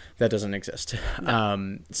 That doesn't exist.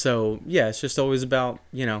 No. So yeah, it's just always about,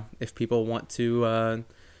 you know, if people want to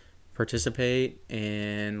participate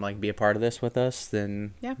and like be a part of this with us,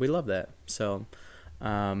 then we love that. So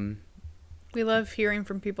we love hearing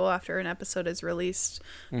from people after an episode is released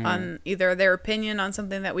on either their opinion on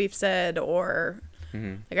something that we've said, or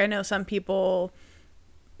like, I know some people,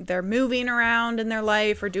 they're moving around in their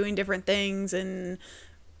life or doing different things and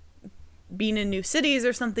being in new cities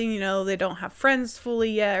or something, you know, they don't have friends fully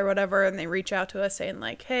yet or whatever, and they reach out to us saying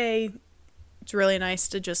like, hey, it's really nice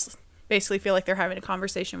to just basically feel like they're having a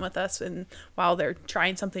conversation with us, and while they're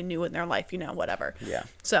trying something new in their life, you know, whatever. Yeah.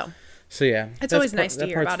 So yeah, it's always nice to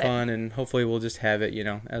hear about it. That part's fun, and hopefully we'll just have it, you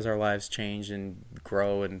know, as our lives change and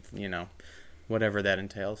grow, and, you know, whatever that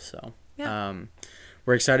entails. So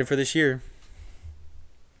we're excited for this year.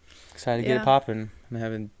 Excited to get it popping. I'm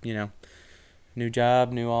having, you know, new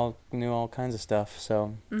job, new all kinds of stuff.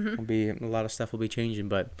 So a lot of stuff will be changing,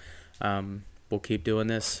 but we'll keep doing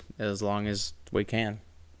this as long as we can.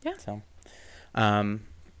 Yeah. So, but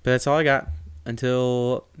that's all I got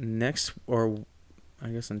until next week. I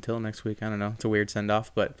don't know. It's a weird send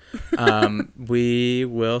off, but we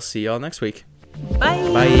will see y'all next week. Bye.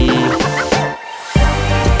 Bye.